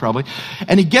run to probably.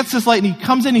 And he gets this light, and he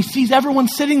comes in, he sees everyone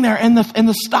sitting there, and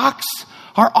the stocks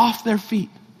are off their feet.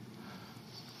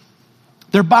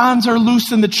 Their bonds are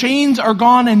loose, and the chains are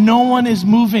gone, and no one is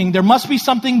moving. There must be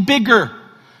something bigger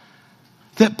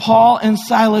that Paul and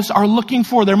Silas are looking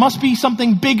for. There must be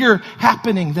something bigger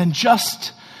happening than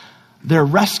just their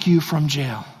rescue from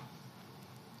jail.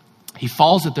 He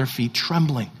falls at their feet,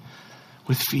 trembling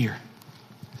with fear.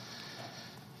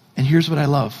 And here's what I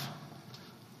love.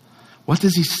 What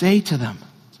does he say to them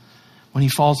when he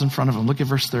falls in front of them? Look at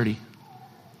verse 30.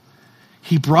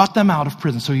 He brought them out of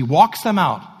prison. So he walks them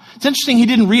out. It's interesting he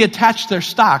didn't reattach their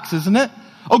stocks, isn't it?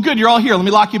 Oh, good, you're all here. Let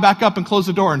me lock you back up and close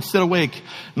the door and sit awake.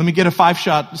 Let me get a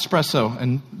 5-shot espresso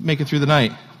and make it through the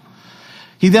night.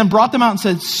 He then brought them out and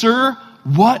said, Sir,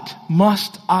 what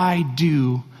must I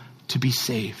do to be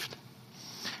saved?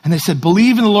 And they said,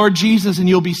 believe in the Lord Jesus and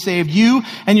you'll be saved, you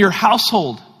and your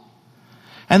household.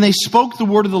 And they spoke the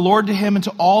word of the Lord to him and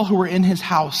to all who were in his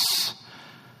house.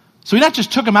 So he not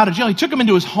just took them out of jail, he took them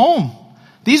into his home.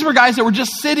 These were guys that were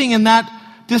just sitting in that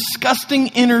disgusting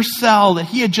inner cell that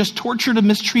he had just tortured and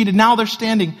mistreated. Now they're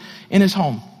standing in his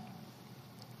home.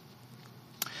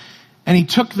 And he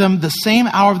took them the same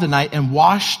hour of the night and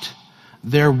washed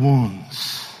their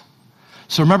wounds.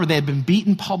 So remember, they had been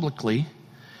beaten publicly.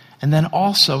 And then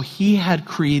also, he had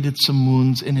created some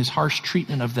wounds in his harsh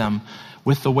treatment of them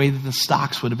with the way that the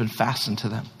stocks would have been fastened to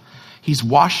them. He's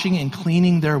washing and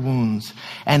cleaning their wounds.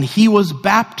 And he was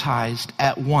baptized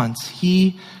at once,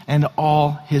 he and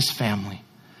all his family.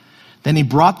 Then he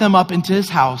brought them up into his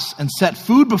house and set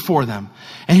food before them.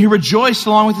 And he rejoiced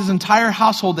along with his entire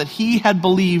household that he had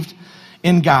believed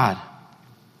in God.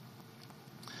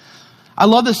 I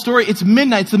love this story. It's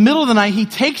midnight. It's the middle of the night. He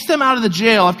takes them out of the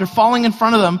jail after falling in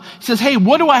front of them. He says, hey,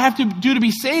 what do I have to do to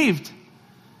be saved?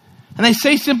 And they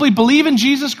say simply, believe in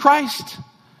Jesus Christ.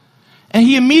 And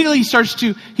he immediately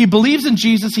he believes in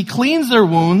Jesus. He cleans their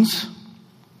wounds.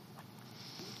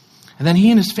 And then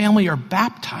he and his family are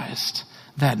baptized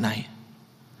that night.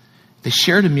 They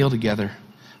shared a meal together.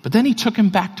 But then he took him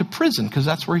back to prison because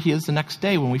that's where he is the next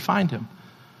day when we find him.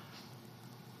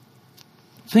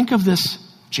 Think of this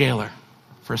jailer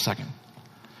for a second.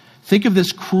 Think of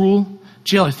this cruel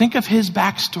jailer. Think of his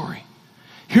backstory.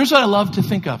 Here's what I love to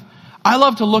think of. I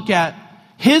love to look at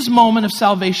his moment of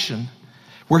salvation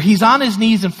where he's on his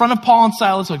knees in front of Paul and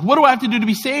Silas, like, what do I have to do to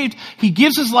be saved? He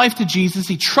gives his life to Jesus.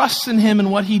 He trusts in him and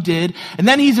what he did. And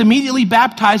then he's immediately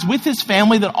baptized with his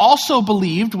family that also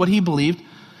believed what he believed.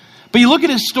 But you look at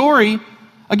his story,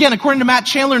 again, according to Matt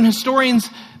Chandler and historians,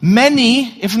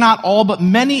 many, if not all, but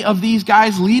many of these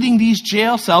guys leading these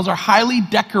jail cells are highly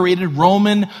decorated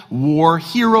Roman war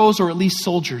heroes or at least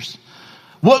soldiers.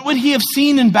 What would he have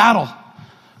seen in battle?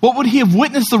 What would he have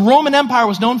witnessed? The Roman Empire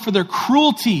was known for their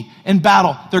cruelty in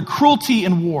battle, their cruelty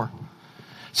in war.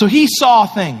 So he saw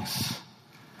things.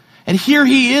 And here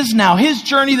he is now, his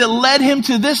journey that led him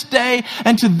to this day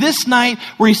and to this night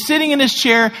where he's sitting in his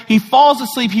chair, he falls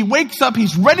asleep, he wakes up,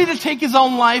 he's ready to take his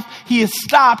own life, he has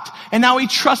stopped, and now he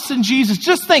trusts in Jesus.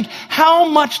 Just think, how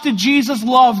much did Jesus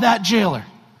love that jailer?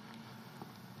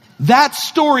 That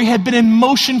story had been in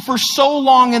motion for so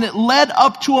long, and it led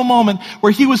up to a moment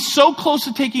where he was so close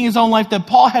to taking his own life that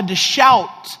Paul had to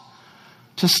shout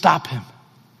to stop him.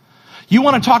 You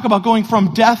want to talk about going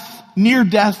from death, near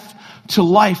death, to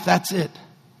life, that's it.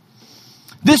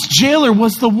 This jailer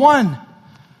was the one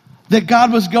that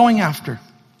God was going after.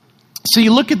 So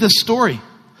you look at this story.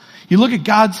 You look at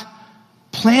God's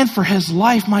plan for his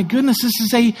life. My goodness, this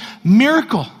is a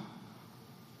miracle.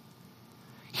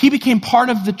 He became part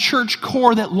of the church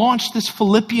core that launched this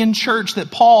Philippian church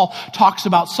that Paul talks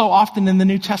about so often in the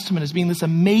New Testament as being this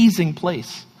amazing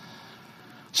place.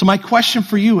 So my question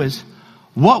for you is,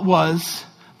 what was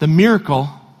the miracle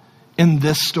in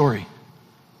this story?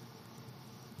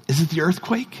 Is it the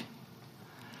earthquake?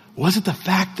 Was it the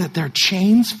fact that their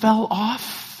chains fell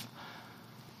off?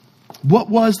 What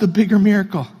was the bigger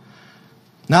miracle?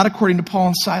 Not according to Paul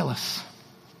and Silas.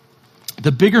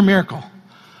 The bigger miracle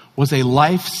was a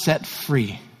life set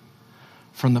free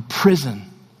from the prison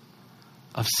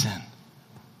of sin.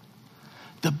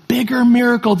 The bigger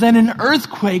miracle than an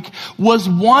earthquake was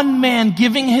one man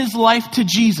giving his life to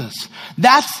Jesus.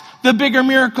 That's the bigger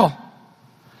miracle.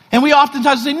 And we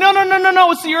oftentimes say, no,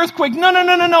 it's the earthquake.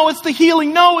 No, it's the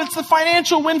healing. No, it's the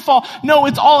financial windfall. No,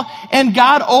 it's all. And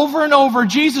God over and over,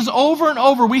 Jesus over and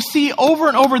over, we see over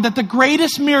and over that the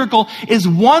greatest miracle is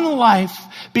one life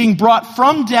being brought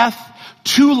from death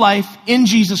to life in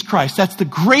Jesus Christ. That's the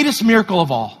greatest miracle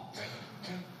of all.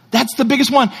 That's the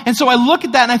biggest one. And so I look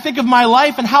at that and I think of my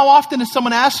life, and how often does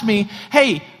someone ask me,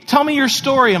 hey, tell me your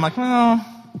story? I'm like, well,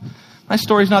 my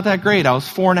story's not that great. I was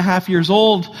 4.5 years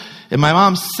old. And my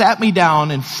mom sat me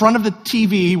down in front of the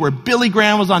TV where Billy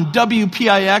Graham was on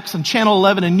WPIX on Channel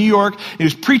 11 in New York. He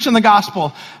was preaching the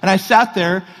gospel. And I sat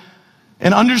there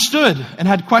and understood and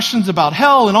had questions about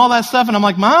hell and all that stuff. And I'm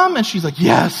like, Mom? And she's like,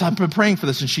 yes, I've been praying for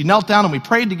this. And she knelt down and we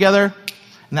prayed together.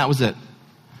 And that was it.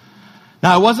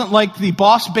 Now, I wasn't like the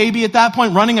boss baby at that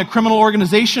point running a criminal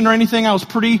organization or anything. I was a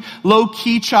pretty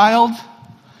low-key child.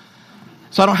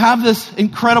 So I don't have this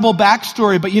incredible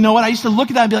backstory, but you know what? I used to look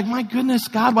at that and be like, my goodness,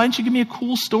 God, why didn't you give me a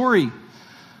cool story? I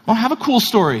don't have a cool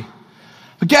story.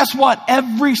 But guess what?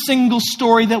 Every single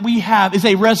story that we have is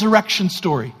a resurrection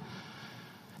story.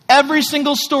 Every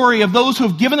single story of those who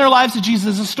have given their lives to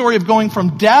Jesus is a story of going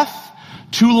from death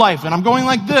to life. And I'm going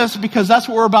like this because that's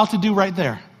what we're about to do right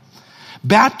there.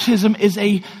 Baptism is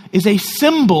a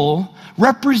symbol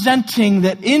representing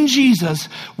that in Jesus,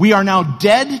 we are now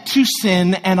dead to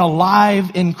sin and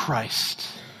alive in Christ.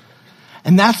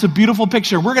 And that's a beautiful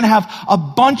picture. We're going to have a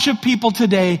bunch of people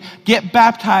today get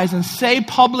baptized and say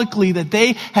publicly that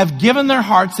they have given their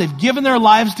hearts, they've given their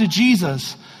lives to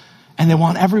Jesus, and they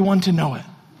want everyone to know it.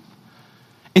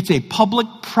 It's a public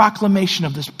proclamation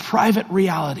of this private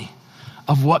reality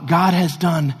of what God has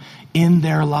done in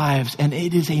their lives. And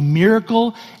it is a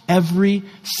miracle every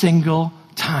single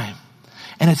time.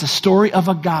 And it's a story of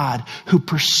a God who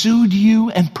pursued you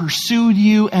and pursued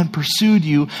you and pursued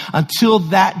you until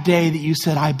that day that you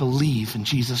said, I believe in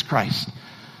Jesus Christ.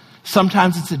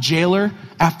 Sometimes it's a jailer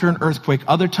after an earthquake.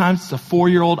 Other times it's a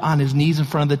 4-year-old on his knees in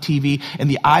front of the TV. In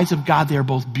the eyes of God, they are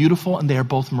both beautiful and they are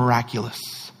both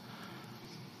miraculous.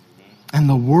 And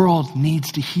the world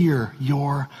needs to hear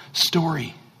your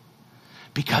story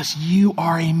because you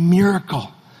are a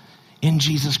miracle in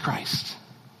Jesus Christ.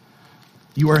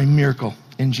 You are a miracle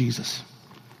in Jesus.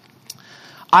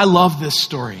 I love this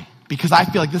story because I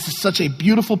feel like this is such a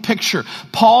beautiful picture.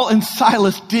 Paul and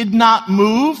Silas did not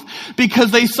move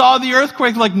because they saw the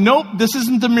earthquake like, nope, this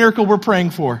isn't the miracle we're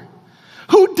praying for.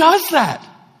 Who does that?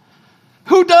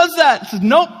 Who does that? Says,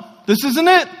 nope, this isn't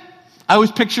it. I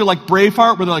always picture like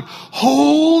Braveheart where they're like,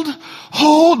 hold.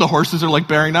 The horses are like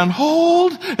bearing down,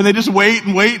 hold. And they just wait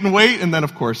and wait and wait. And then,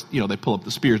 of course, they pull up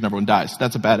the spears and everyone dies.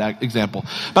 That's a bad example.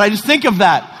 But I just think of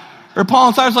that. Or Paul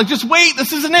and Silas are like, just wait.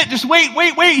 This isn't it. Just wait.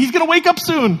 He's going to wake up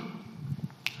soon.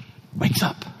 Wakes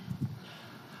up.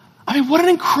 I mean, what an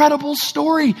incredible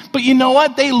story. But you know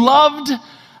what? They loved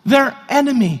their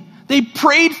enemy. They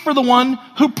prayed for the one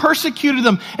who persecuted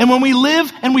them. And when we live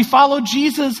and we follow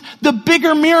Jesus, the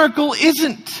bigger miracle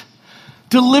isn't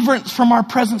deliverance from our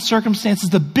present circumstances.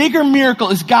 The bigger miracle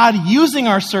is God using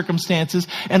our circumstances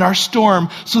and our storm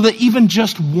so that even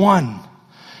just one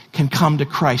can come to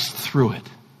Christ through it.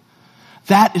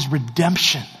 That is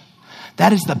redemption.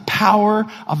 That is the power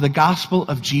of the gospel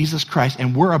of Jesus Christ.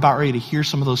 And we're about ready to hear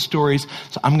some of those stories.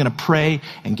 So I'm going to pray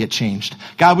and get changed.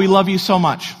 God, we love you so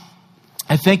much.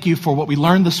 I thank you for what we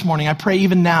learned this morning. I pray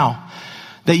even now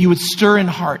that you would stir in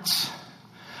hearts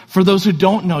for those who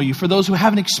don't know you, for those who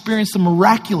haven't experienced the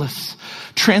miraculous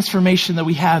transformation that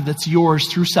we have that's yours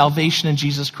through salvation in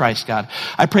Jesus Christ, God.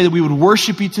 I pray that we would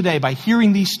worship you today by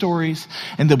hearing these stories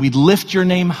and that we'd lift your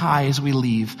name high as we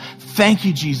leave. Thank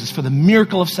you, Jesus, for the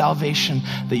miracle of salvation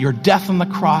that your death on the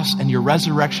cross and your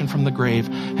resurrection from the grave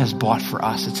has bought for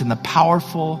us. It's in the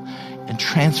powerful and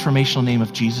transformational name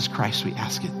of Jesus Christ we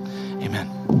ask it. Amen.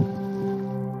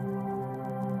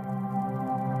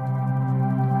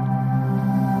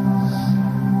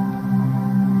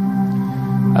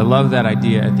 I love that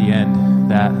idea at the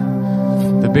end that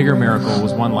the bigger miracle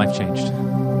was one life changed.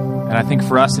 And I think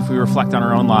for us, if we reflect on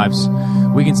our own lives,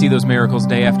 we can see those miracles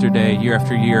day after day, year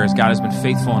after year, as God has been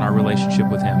faithful in our relationship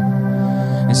with Him.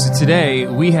 And so today,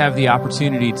 we have the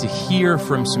opportunity to hear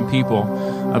from some people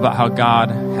about how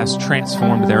God has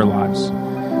transformed their lives.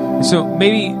 So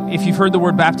maybe if you've heard the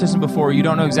word baptism before, you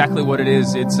don't know exactly what it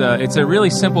is. It's a really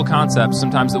simple concept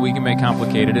sometimes that we can make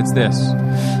complicated. It's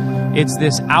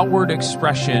this outward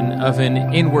expression of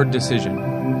an inward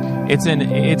decision. It's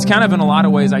kind of in a lot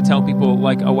of ways I tell people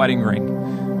like a wedding ring.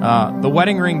 The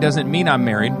wedding ring doesn't mean I'm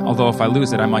married, although if I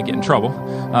lose it, I might get in trouble.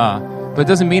 But it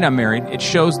doesn't mean I'm married. It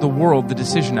shows the world the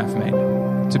decision I've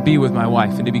made to be with my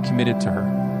wife and to be committed to her.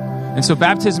 And so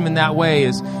baptism in that way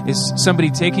is somebody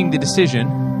taking the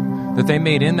decision that they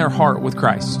made in their heart with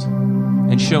Christ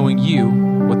and showing you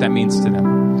what that means to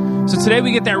them. So today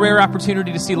we get that rare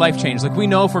opportunity to see life change. Like, we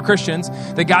know for Christians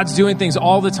that God's doing things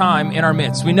all the time in our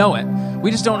midst. We know it. We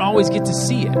just don't always get to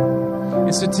see it.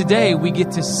 And so today we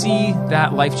get to see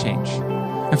that life change.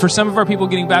 And for some of our people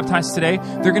getting baptized today,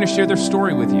 they're going to share their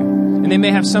story with you. And they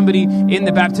may have somebody in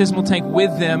the baptismal tank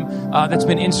with them that's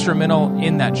been instrumental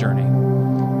in that journey.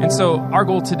 And so our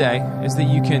goal today is that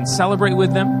you can celebrate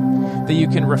with them, that you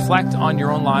can reflect on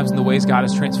your own lives and the ways God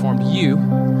has transformed you,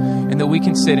 and that we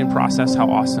can sit and process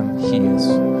how awesome He is.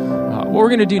 What we're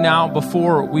going to do now,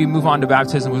 before we move on to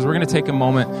baptism, is we're going to take a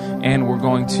moment and we're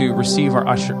going to receive our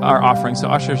offering. So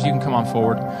ushers, you can come on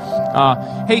forward.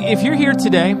 Hey, if you're here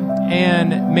today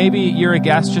and maybe you're a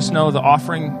guest, just know the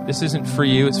offering, this isn't for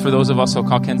you. It's for those of us who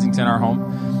call Kensington our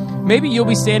home. Maybe you'll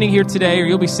be standing here today, or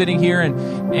you'll be sitting here,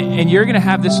 and you're going to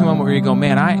have this moment where you go,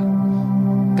 man,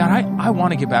 I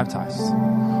want to get baptized.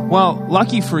 Well,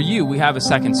 lucky for you, we have a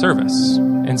second service.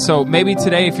 And so maybe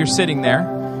today, if you're sitting there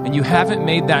and you haven't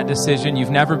made that decision, you've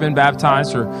never been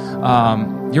baptized, or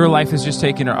your life has just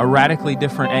taken a radically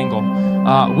different angle,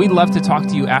 we'd love to talk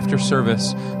to you after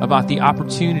service about the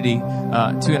opportunity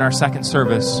to, in our second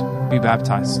service, be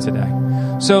baptized today.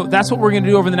 So that's what we're going to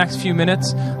do over the next few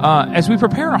minutes. As we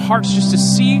prepare our hearts just to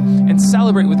see and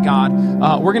celebrate with God,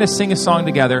 we're going to sing a song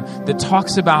together that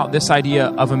talks about this idea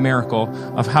of a miracle,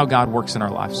 of how God works in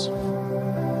our lives.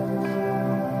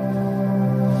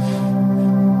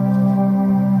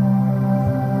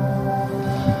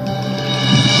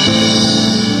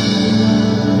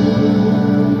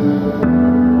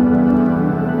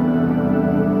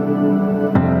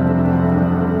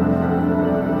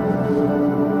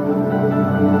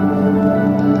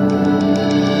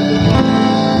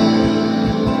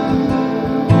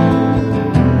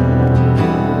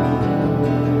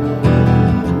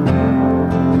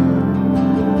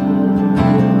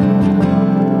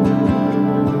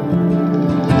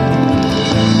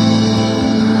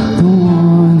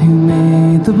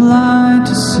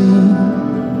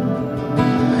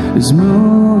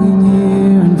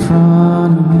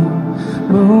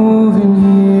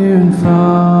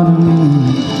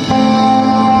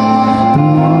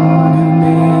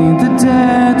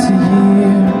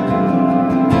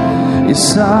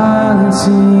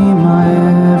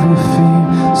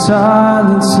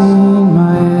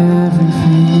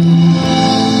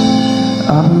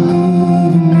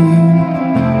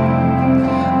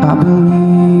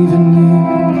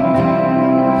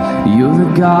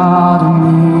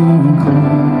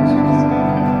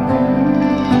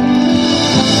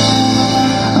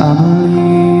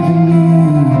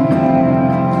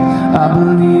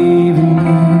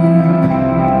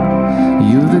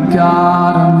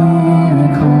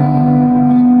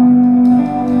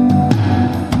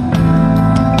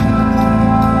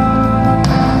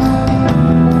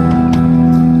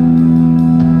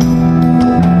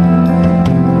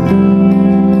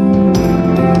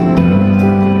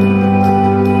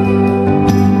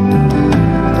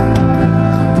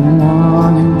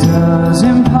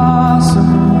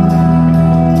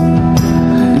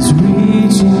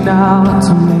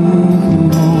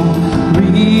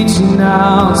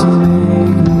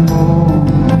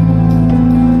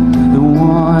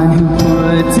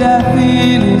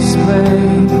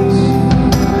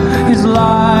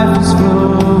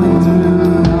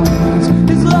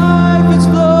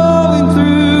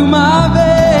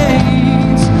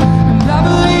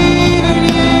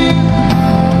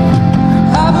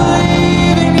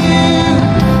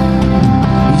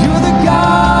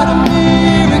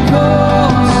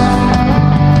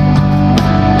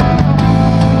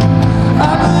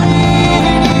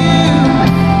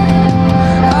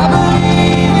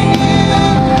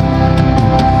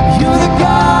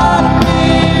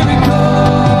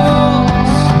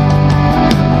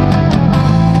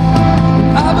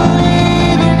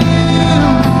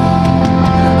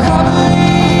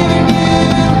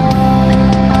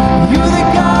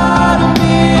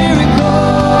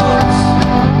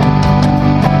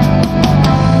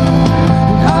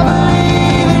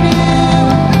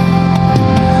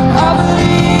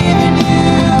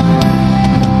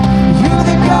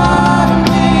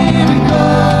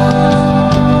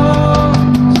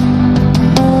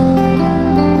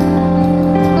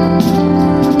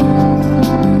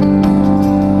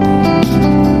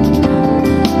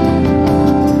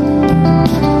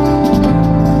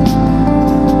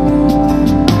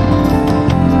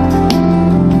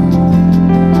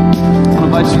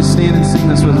 Stand and sing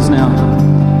this with us now.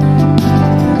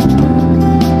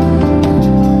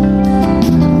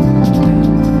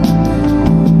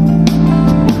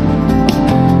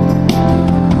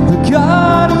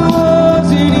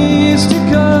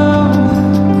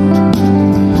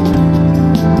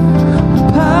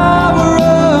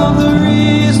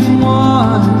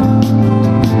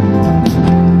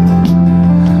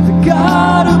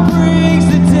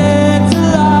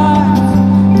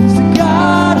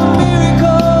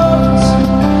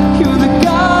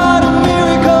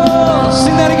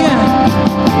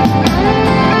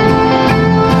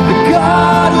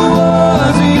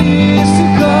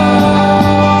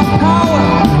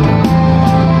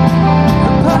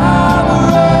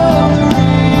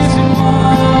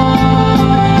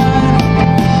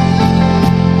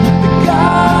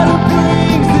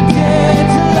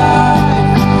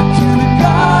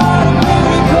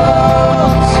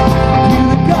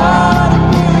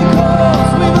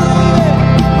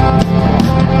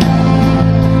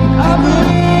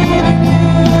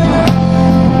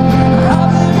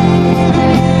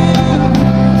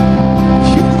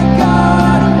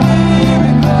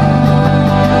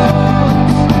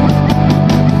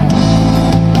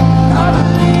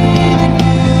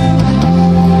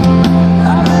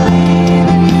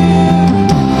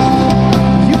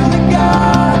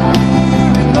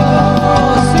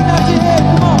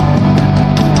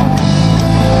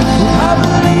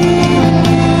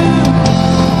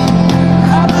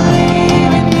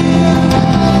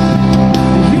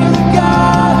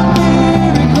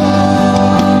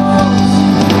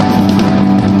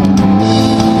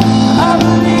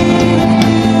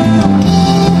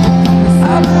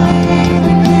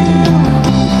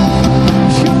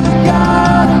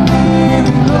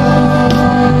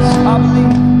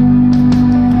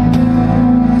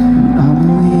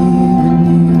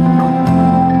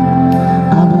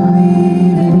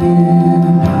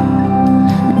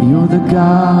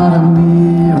 God of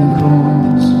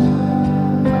miracles.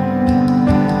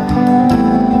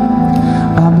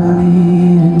 I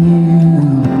believe in you.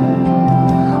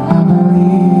 I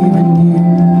believe in you.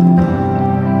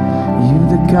 You're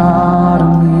the God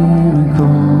of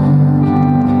miracles.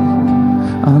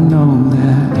 I know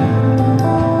that.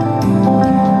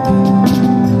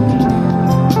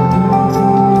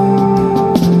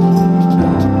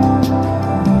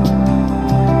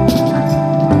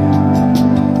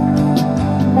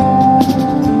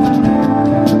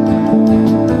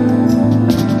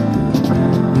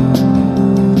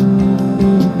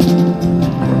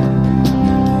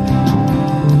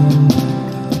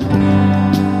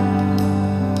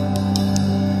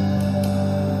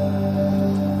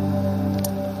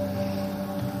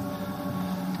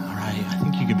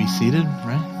 Seated,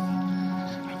 right?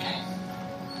 Okay.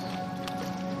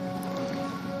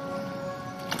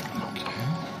 Okay.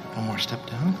 One more step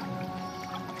down.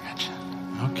 Gotcha.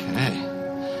 Okay.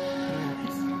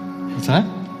 What's that?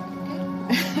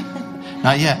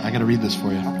 Not yet. I got to read this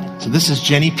for you. So this is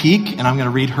Jenny Peak, and I'm going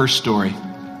to read her story.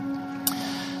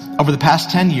 Over the past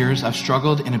 10 years, I've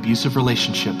struggled in abusive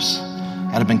relationships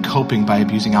and have been coping by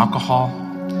abusing alcohol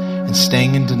and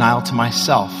staying in denial to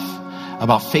myself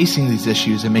about facing these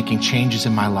issues and making changes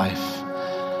in my life.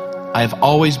 I have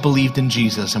always believed in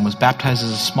Jesus and was baptized as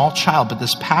a small child, but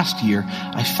this past year,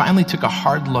 I finally took a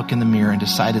hard look in the mirror and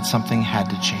decided something had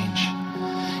to change.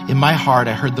 In my heart,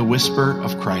 I heard the whisper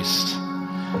of Christ.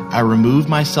 I removed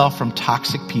myself from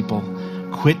toxic people,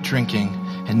 quit drinking,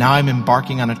 and now I'm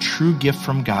embarking on a true gift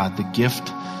from God, the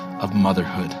gift of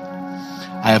motherhood.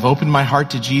 I have opened my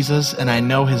heart to Jesus, and I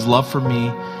know his love for me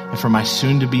and for my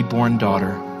soon-to-be-born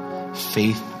daughter,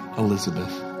 Faith Elizabeth.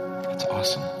 That's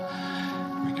awesome.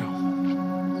 Here we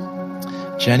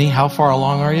go. Jenny, how far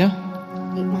along are you?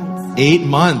 8 months. 8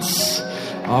 months.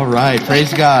 All right.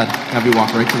 Praise God. Have you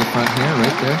walk right to the front here,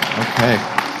 right there? Okay.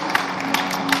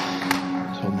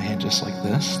 Just hold my hand just like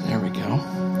this. There we go.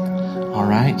 All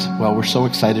right. Well, we're so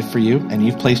excited for you, and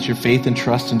you've placed your faith and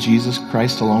trust in Jesus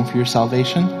Christ alone for your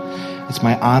salvation. It's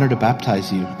my honor to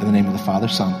baptize you in the name of the Father,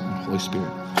 Son, and Holy Spirit.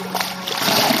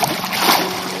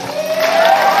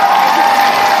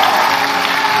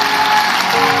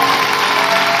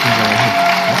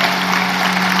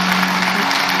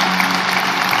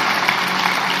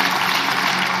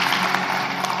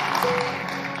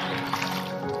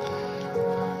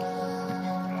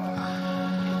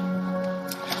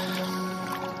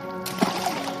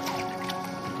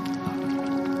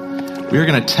 We're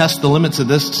going to test the limits of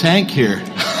this tank here.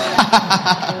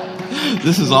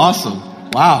 This is awesome.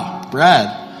 Wow.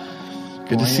 Brad,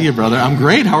 good to see you, brother. I'm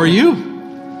great. How are you?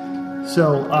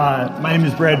 So, my name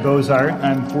is Brad Bozart.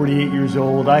 I'm 48 years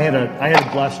old. I had a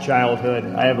blessed childhood.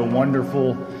 I have a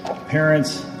wonderful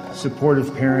parents,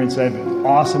 supportive parents. I have an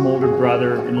awesome older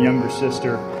brother and younger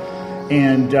sister.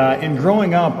 And in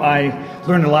growing up, I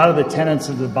learned a lot of the tenets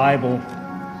of the Bible.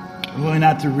 Really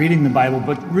not through reading the Bible,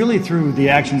 but really through the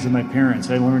actions of my parents.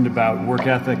 I learned about work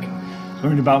ethic,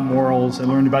 learned about morals, I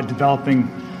learned about developing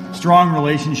strong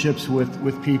relationships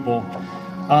with people.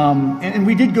 And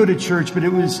we did go to church, but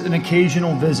it was an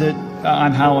occasional visit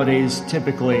on holidays,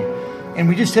 typically. And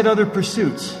we just had other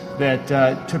pursuits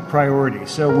that took priority.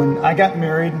 So when I got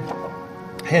married,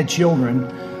 had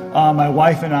children, my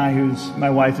wife and I, my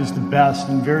wife is the best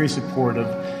and very supportive,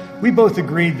 we both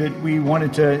agreed that we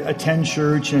wanted to attend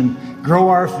church and grow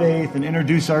our faith and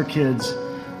introduce our kids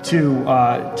to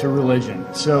religion.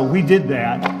 So we did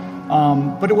that,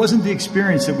 but it wasn't the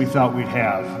experience that we thought we'd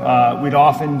have. We'd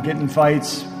often get in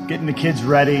fights, getting the kids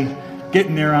ready,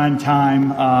 getting there on time.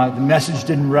 The message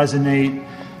didn't resonate,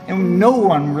 and no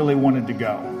one really wanted to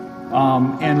go.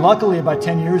 And luckily, about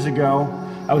 10 years ago,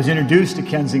 I was introduced to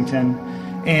Kensington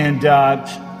and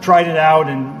tried it out,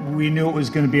 and we knew it was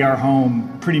going to be our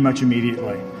home pretty much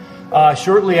immediately.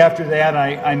 Shortly after that,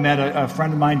 I met a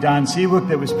friend of mine, Don Seawick,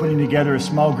 that was putting together a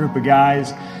small group of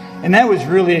guys. And that was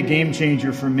really a game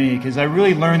changer for me because I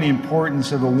really learned the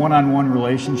importance of a one-on-one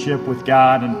relationship with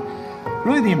God and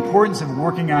really the importance of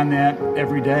working on that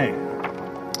every day.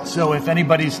 So if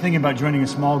anybody's thinking about joining a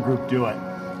small group, do it.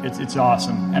 It's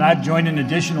awesome. And I've joined an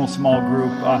additional small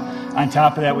group on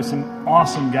top of that with some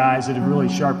awesome guys that have really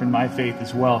sharpened my faith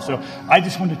as well. So I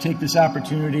just want to take this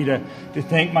opportunity to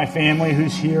thank my family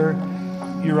who's here.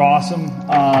 You're awesome.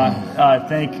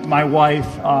 Thank my wife,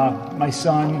 my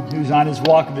son who's on his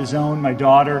walk of his own, my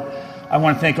daughter. I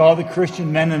want to thank all the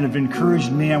Christian men that have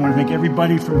encouraged me. I want to thank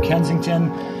everybody from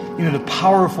Kensington. You know, the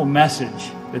powerful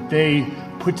message that they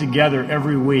put together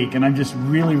every week, and I'm just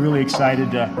really, really excited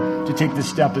to take this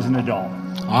step as an adult.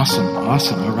 Awesome. All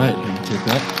right, let me take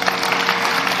that.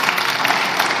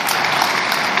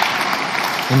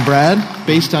 And Brad,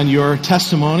 based on your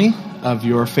testimony of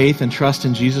your faith and trust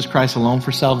in Jesus Christ alone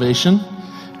for salvation.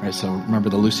 All right, so remember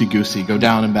the loosey-goosey, go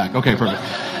down and back. Okay, perfect.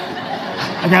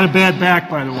 I got a bad back,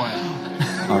 by the way.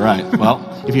 All right,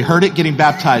 well, if you heard it, getting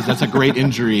baptized, that's a great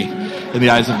injury in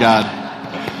the eyes of God.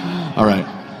 All right.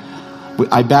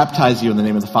 I baptize you in the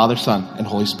name of the Father, Son, and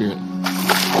Holy Spirit.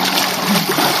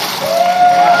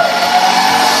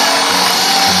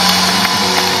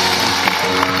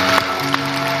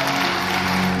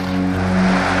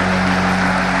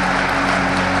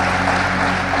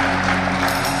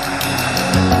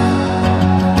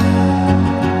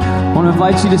 I want to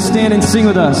invite you to stand and sing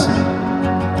with us.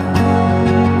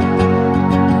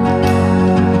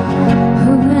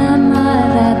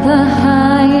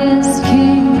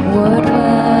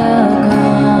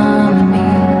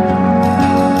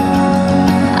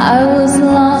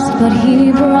 But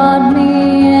he brought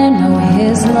me in, oh,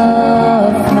 his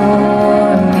love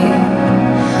for me,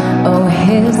 oh,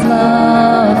 his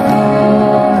love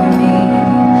for me.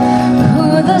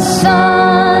 Who the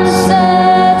Son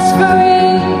sets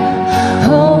free,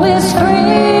 oh, is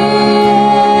free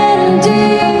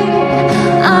indeed.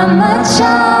 I'm a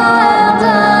child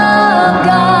of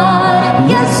God,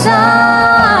 yes I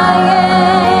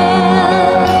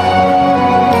am.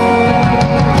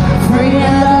 Free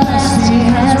at last he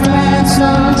has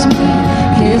ransomed me,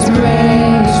 his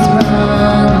grace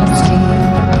runs deep.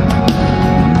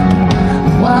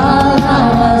 While I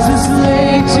was a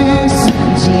slave to sin,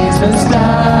 Jesus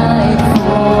died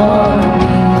for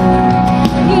me.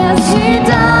 Yes, he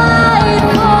died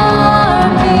for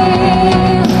me.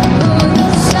 Who the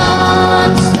Son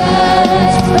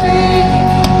sets free,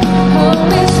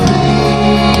 oh, is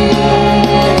free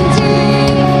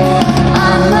indeed.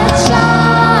 I'm a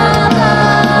child of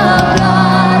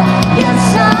God, yes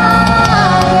I am.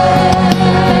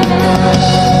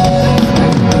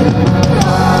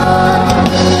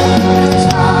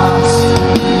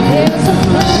 There's a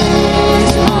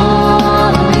place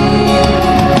for me.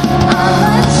 I'm a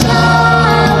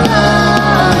child of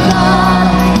God,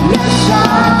 yes I am.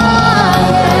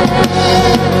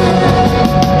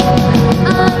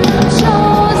 I'm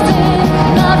chosen,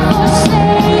 not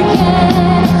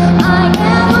forsaken. I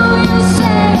am who you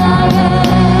say I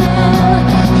am.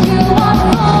 You are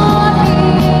for me,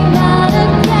 not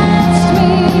against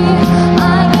me. I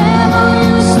am who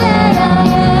you say I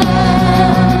am.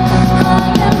 I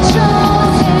am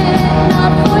chosen,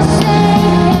 not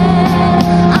forsaken.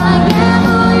 I am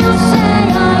who you say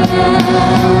I am.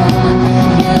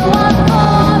 You are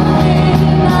for me,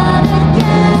 not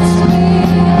against me.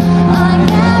 I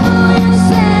am who you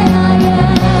say I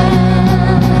am.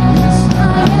 I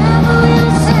am who you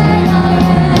say I am.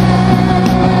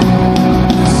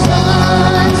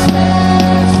 Son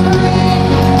sets free,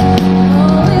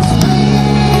 oh, is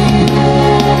free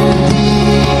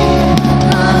indeed.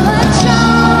 I'm a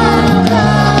child of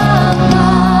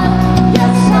God,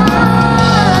 yes I am.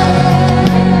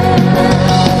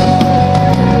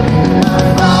 My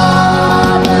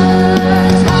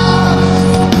Father's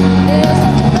house, there's a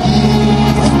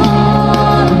place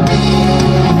for me.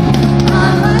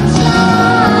 I'm a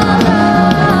child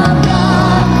of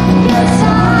God, yes I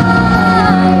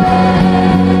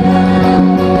am.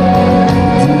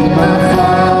 In my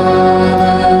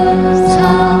Father's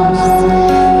house,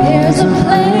 there's a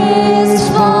place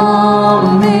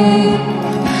for me.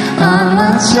 I'm a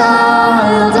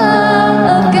child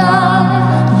of God,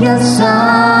 yes I am.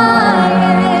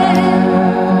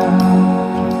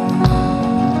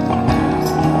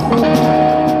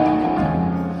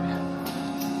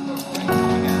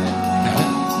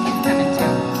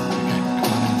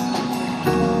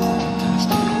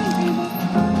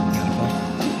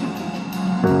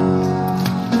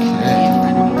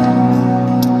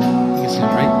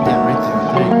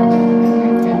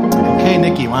 Okay,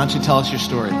 Nikki, why don't you tell us your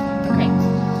story? Great.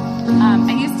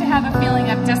 I used to have a feeling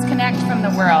of disconnect from the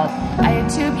world. I had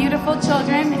two beautiful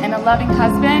children and a loving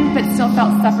husband, but still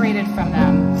felt separated from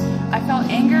them. I felt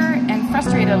anger and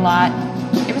frustrated a lot.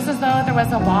 It was as though there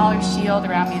was a wall or shield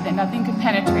around me that nothing could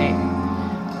penetrate.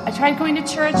 I tried going to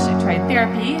church, I tried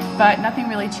therapy, but nothing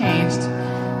really changed.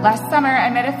 Last summer, I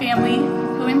met a family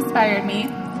who inspired me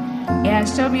and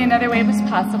showed me another way it was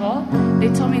possible. They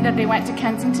told me that they went to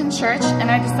Kensington Church, and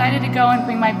I decided to go and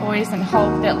bring my boys in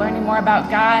hope that learning more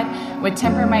about God would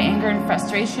temper my anger and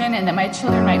frustration and that my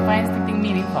children might find something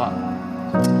meaningful.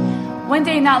 One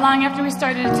day, not long after we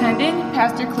started attending,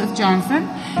 Pastor Cliff Johnson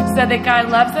said that God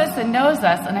loves us and knows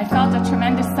us, and I felt a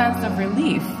tremendous sense of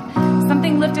relief.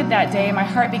 Something lifted that day, and my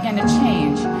heart began to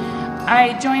change.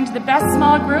 I joined the best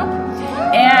small group,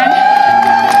 and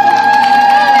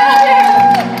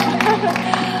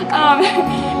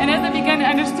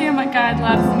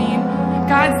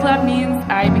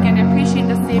I begin to appreciate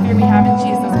the Savior we have in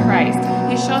Jesus Christ.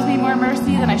 He shows me more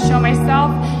mercy than I show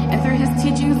myself, and through his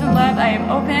teachings and love, I am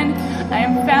open, I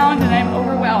am found, and I am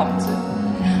overwhelmed.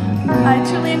 I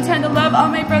truly intend to love all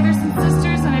my brothers and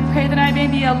sisters, and I pray that I may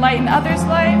be a light in others'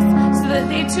 lives so that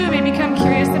they too may become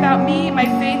curious about me, my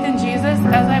faith in Jesus,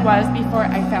 as I was before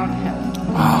I found him.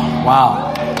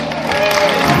 Wow.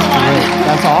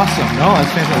 That's awesome. No,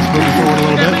 that's fantastic. Moving forward a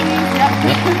little bit.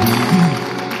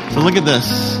 So look at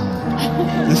this.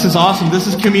 This is awesome. This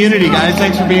is community, guys.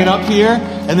 Thanks for being up here.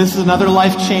 And this is another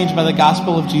life changed by the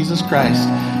gospel of Jesus Christ.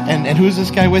 And who's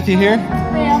this guy with you here?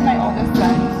 Sam, my oldest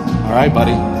son. All right,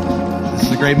 buddy. This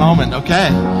is a great moment. Okay.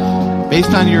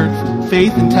 Based on your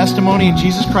faith and testimony in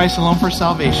Jesus Christ alone for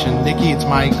salvation, Nikki, it's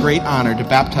my great honor to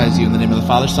baptize you in the name of the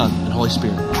Father, Son, and Holy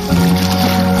Spirit.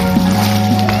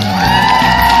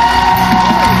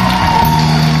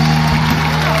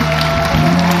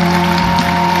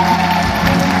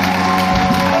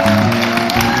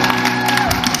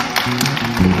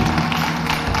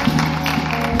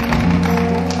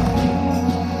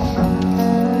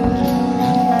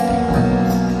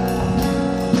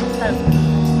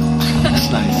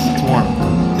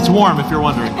 Warm, if you're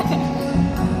wondering. Okay.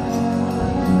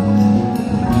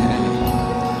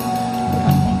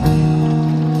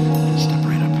 Step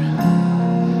right up.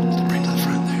 Step right to the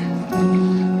front there.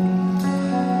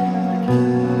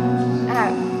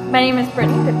 My name is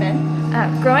Brittany Pittman.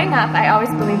 Growing up, I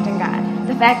always believed in God.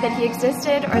 The fact that he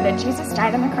existed or that Jesus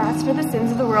died on the cross for the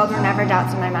sins of the world were never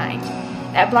doubts in my mind.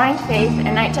 That blind faith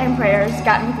and nighttime prayers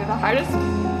got me through the hardest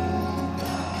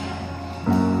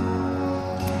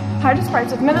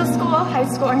parts of middle school, high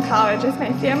school, and college as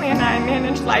my family and I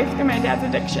managed life through my dad's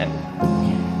addiction.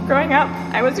 Growing up,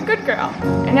 I was a good girl.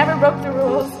 I never broke the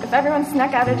rules. If everyone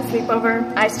snuck out at a sleepover,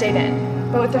 I stayed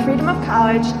in. But with the freedom of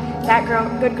college, that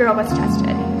good girl was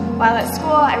tested. While at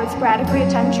school, I would sporadically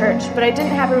attend church, but I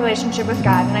didn't have a relationship with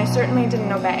God, and I certainly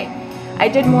didn't obey. I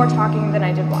did more talking than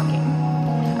I did walking.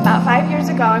 About 5 years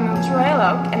ago, I moved to Royal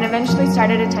Oak and eventually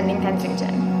started attending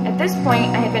Kensington. At this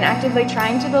point, I had been actively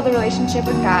trying to build a relationship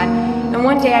with God, and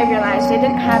one day I realized I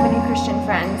didn't have any Christian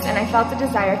friends, and I felt the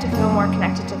desire to feel more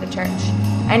connected to the church.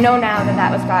 I know now that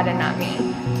that was God and not me.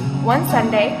 One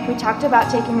Sunday, we talked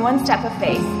about taking one step of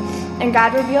faith, and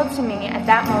God revealed to me at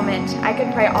that moment I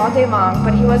could pray all day long,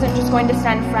 but he wasn't just going to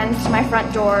send friends to my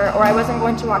front door, or I wasn't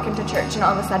going to walk into church and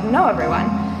all of a sudden know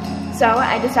everyone. So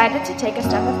I decided to take a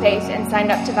step of faith and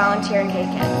signed up to volunteer in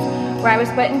K-Kids, where I was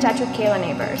put in touch with Kayla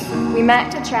Neighbors. We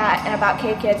met to chat about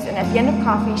K-Kids, and at the end of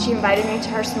coffee, she invited me to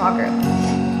her small group.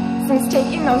 Since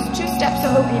taking those 2 steps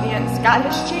of obedience, God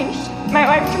has changed my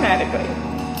life dramatically.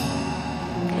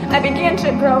 I began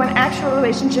to grow an actual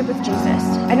relationship with Jesus.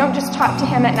 I don't just talk to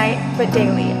him at night, but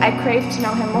daily. I crave to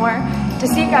know him more, to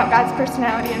seek out God's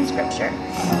personality in Scripture.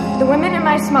 The women in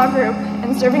my small group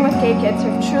and serving with K-Kids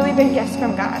have truly been gifts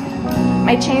from God.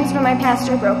 My chains from my past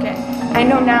are broken. I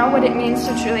know now what it means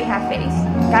to truly have faith.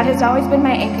 God has always been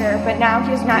my anchor, but now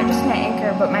he is not just my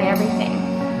anchor, but my everything.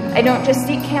 I don't just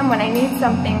seek him when I need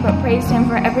something, but praise him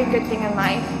for every good thing in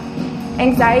life.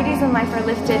 Anxieties in life are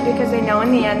lifted because I know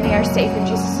in the end they are safe in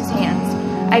Jesus' hands.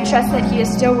 I trust that he is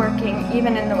still working,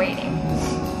 even in the waiting.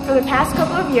 For the past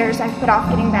couple of years, I've put off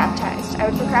getting baptized. I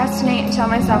would procrastinate and tell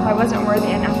myself I wasn't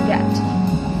worthy enough yet.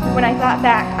 When I thought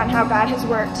back on how God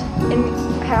worked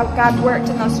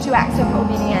in those 2 acts of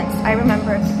obedience, I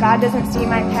remembered that God doesn't see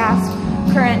my past,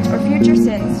 current, or future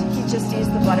sins. He just sees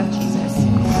the blood of Jesus.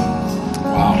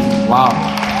 Wow.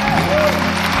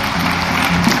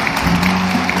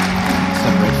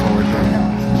 Step right forward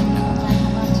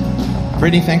here.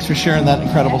 Brittany, thanks for sharing that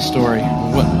incredible story.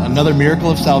 Another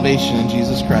miracle of salvation in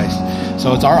Jesus Christ.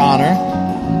 So it's our honor,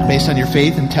 based on your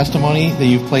faith and testimony, that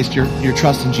you've placed your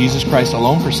trust in Jesus Christ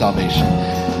alone for salvation.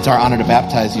 It's our honor to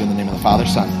baptize you in the name of the Father,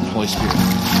 Son, and Holy Spirit.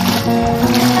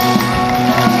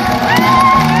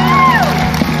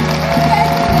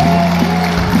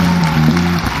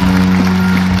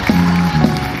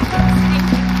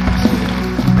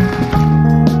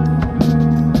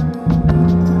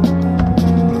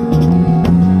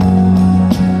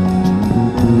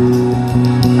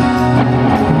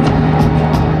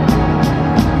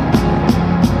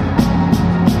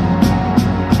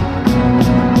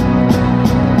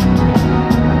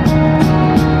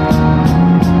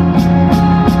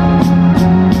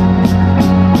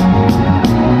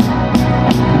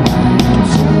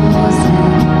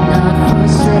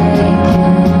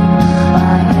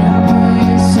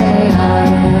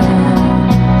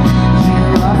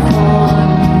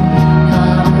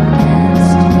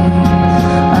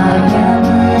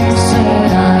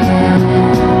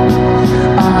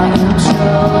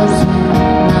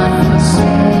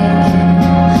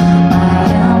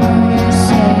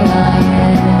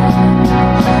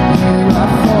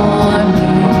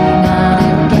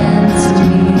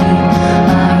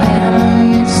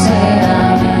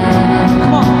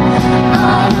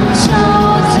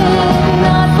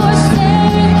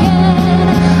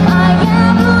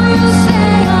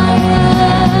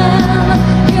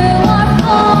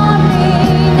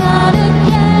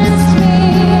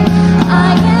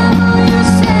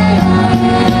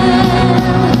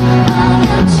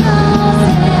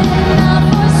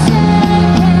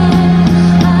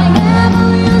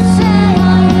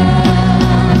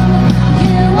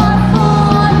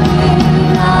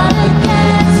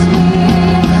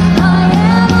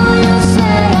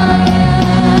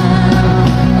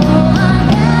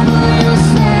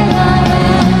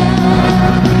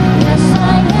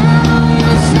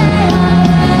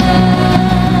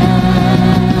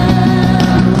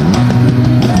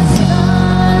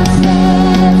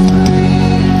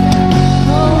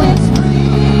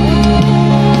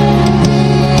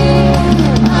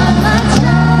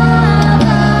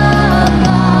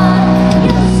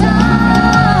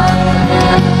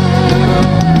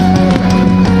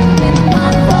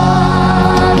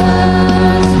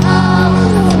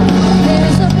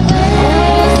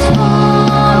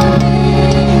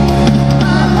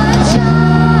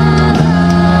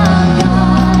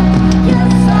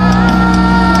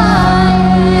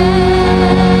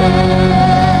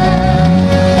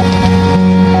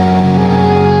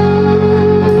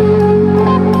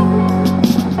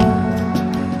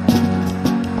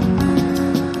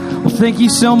 Well, thank you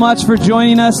so much for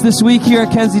joining us this week here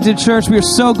at Kensington Church. We are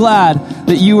so glad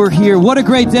that you were here. What a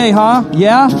great day, huh?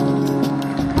 Yeah?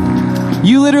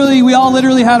 We all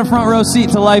literally had a front row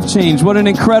seat to life change. What an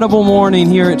incredible morning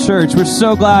here at church. We're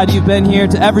so glad you've been here.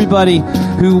 To everybody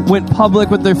who went public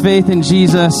with their faith in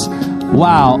Jesus,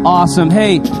 wow, awesome.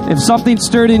 Hey, if something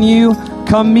stirred in you,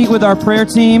 come meet with our prayer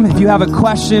team. If you have a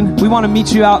question, we want to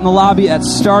meet you out in the lobby at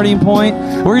Starting Point.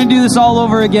 We're going to do this all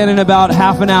over again in about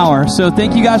half an hour. So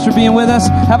thank you guys for being with us.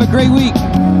 Have a great week.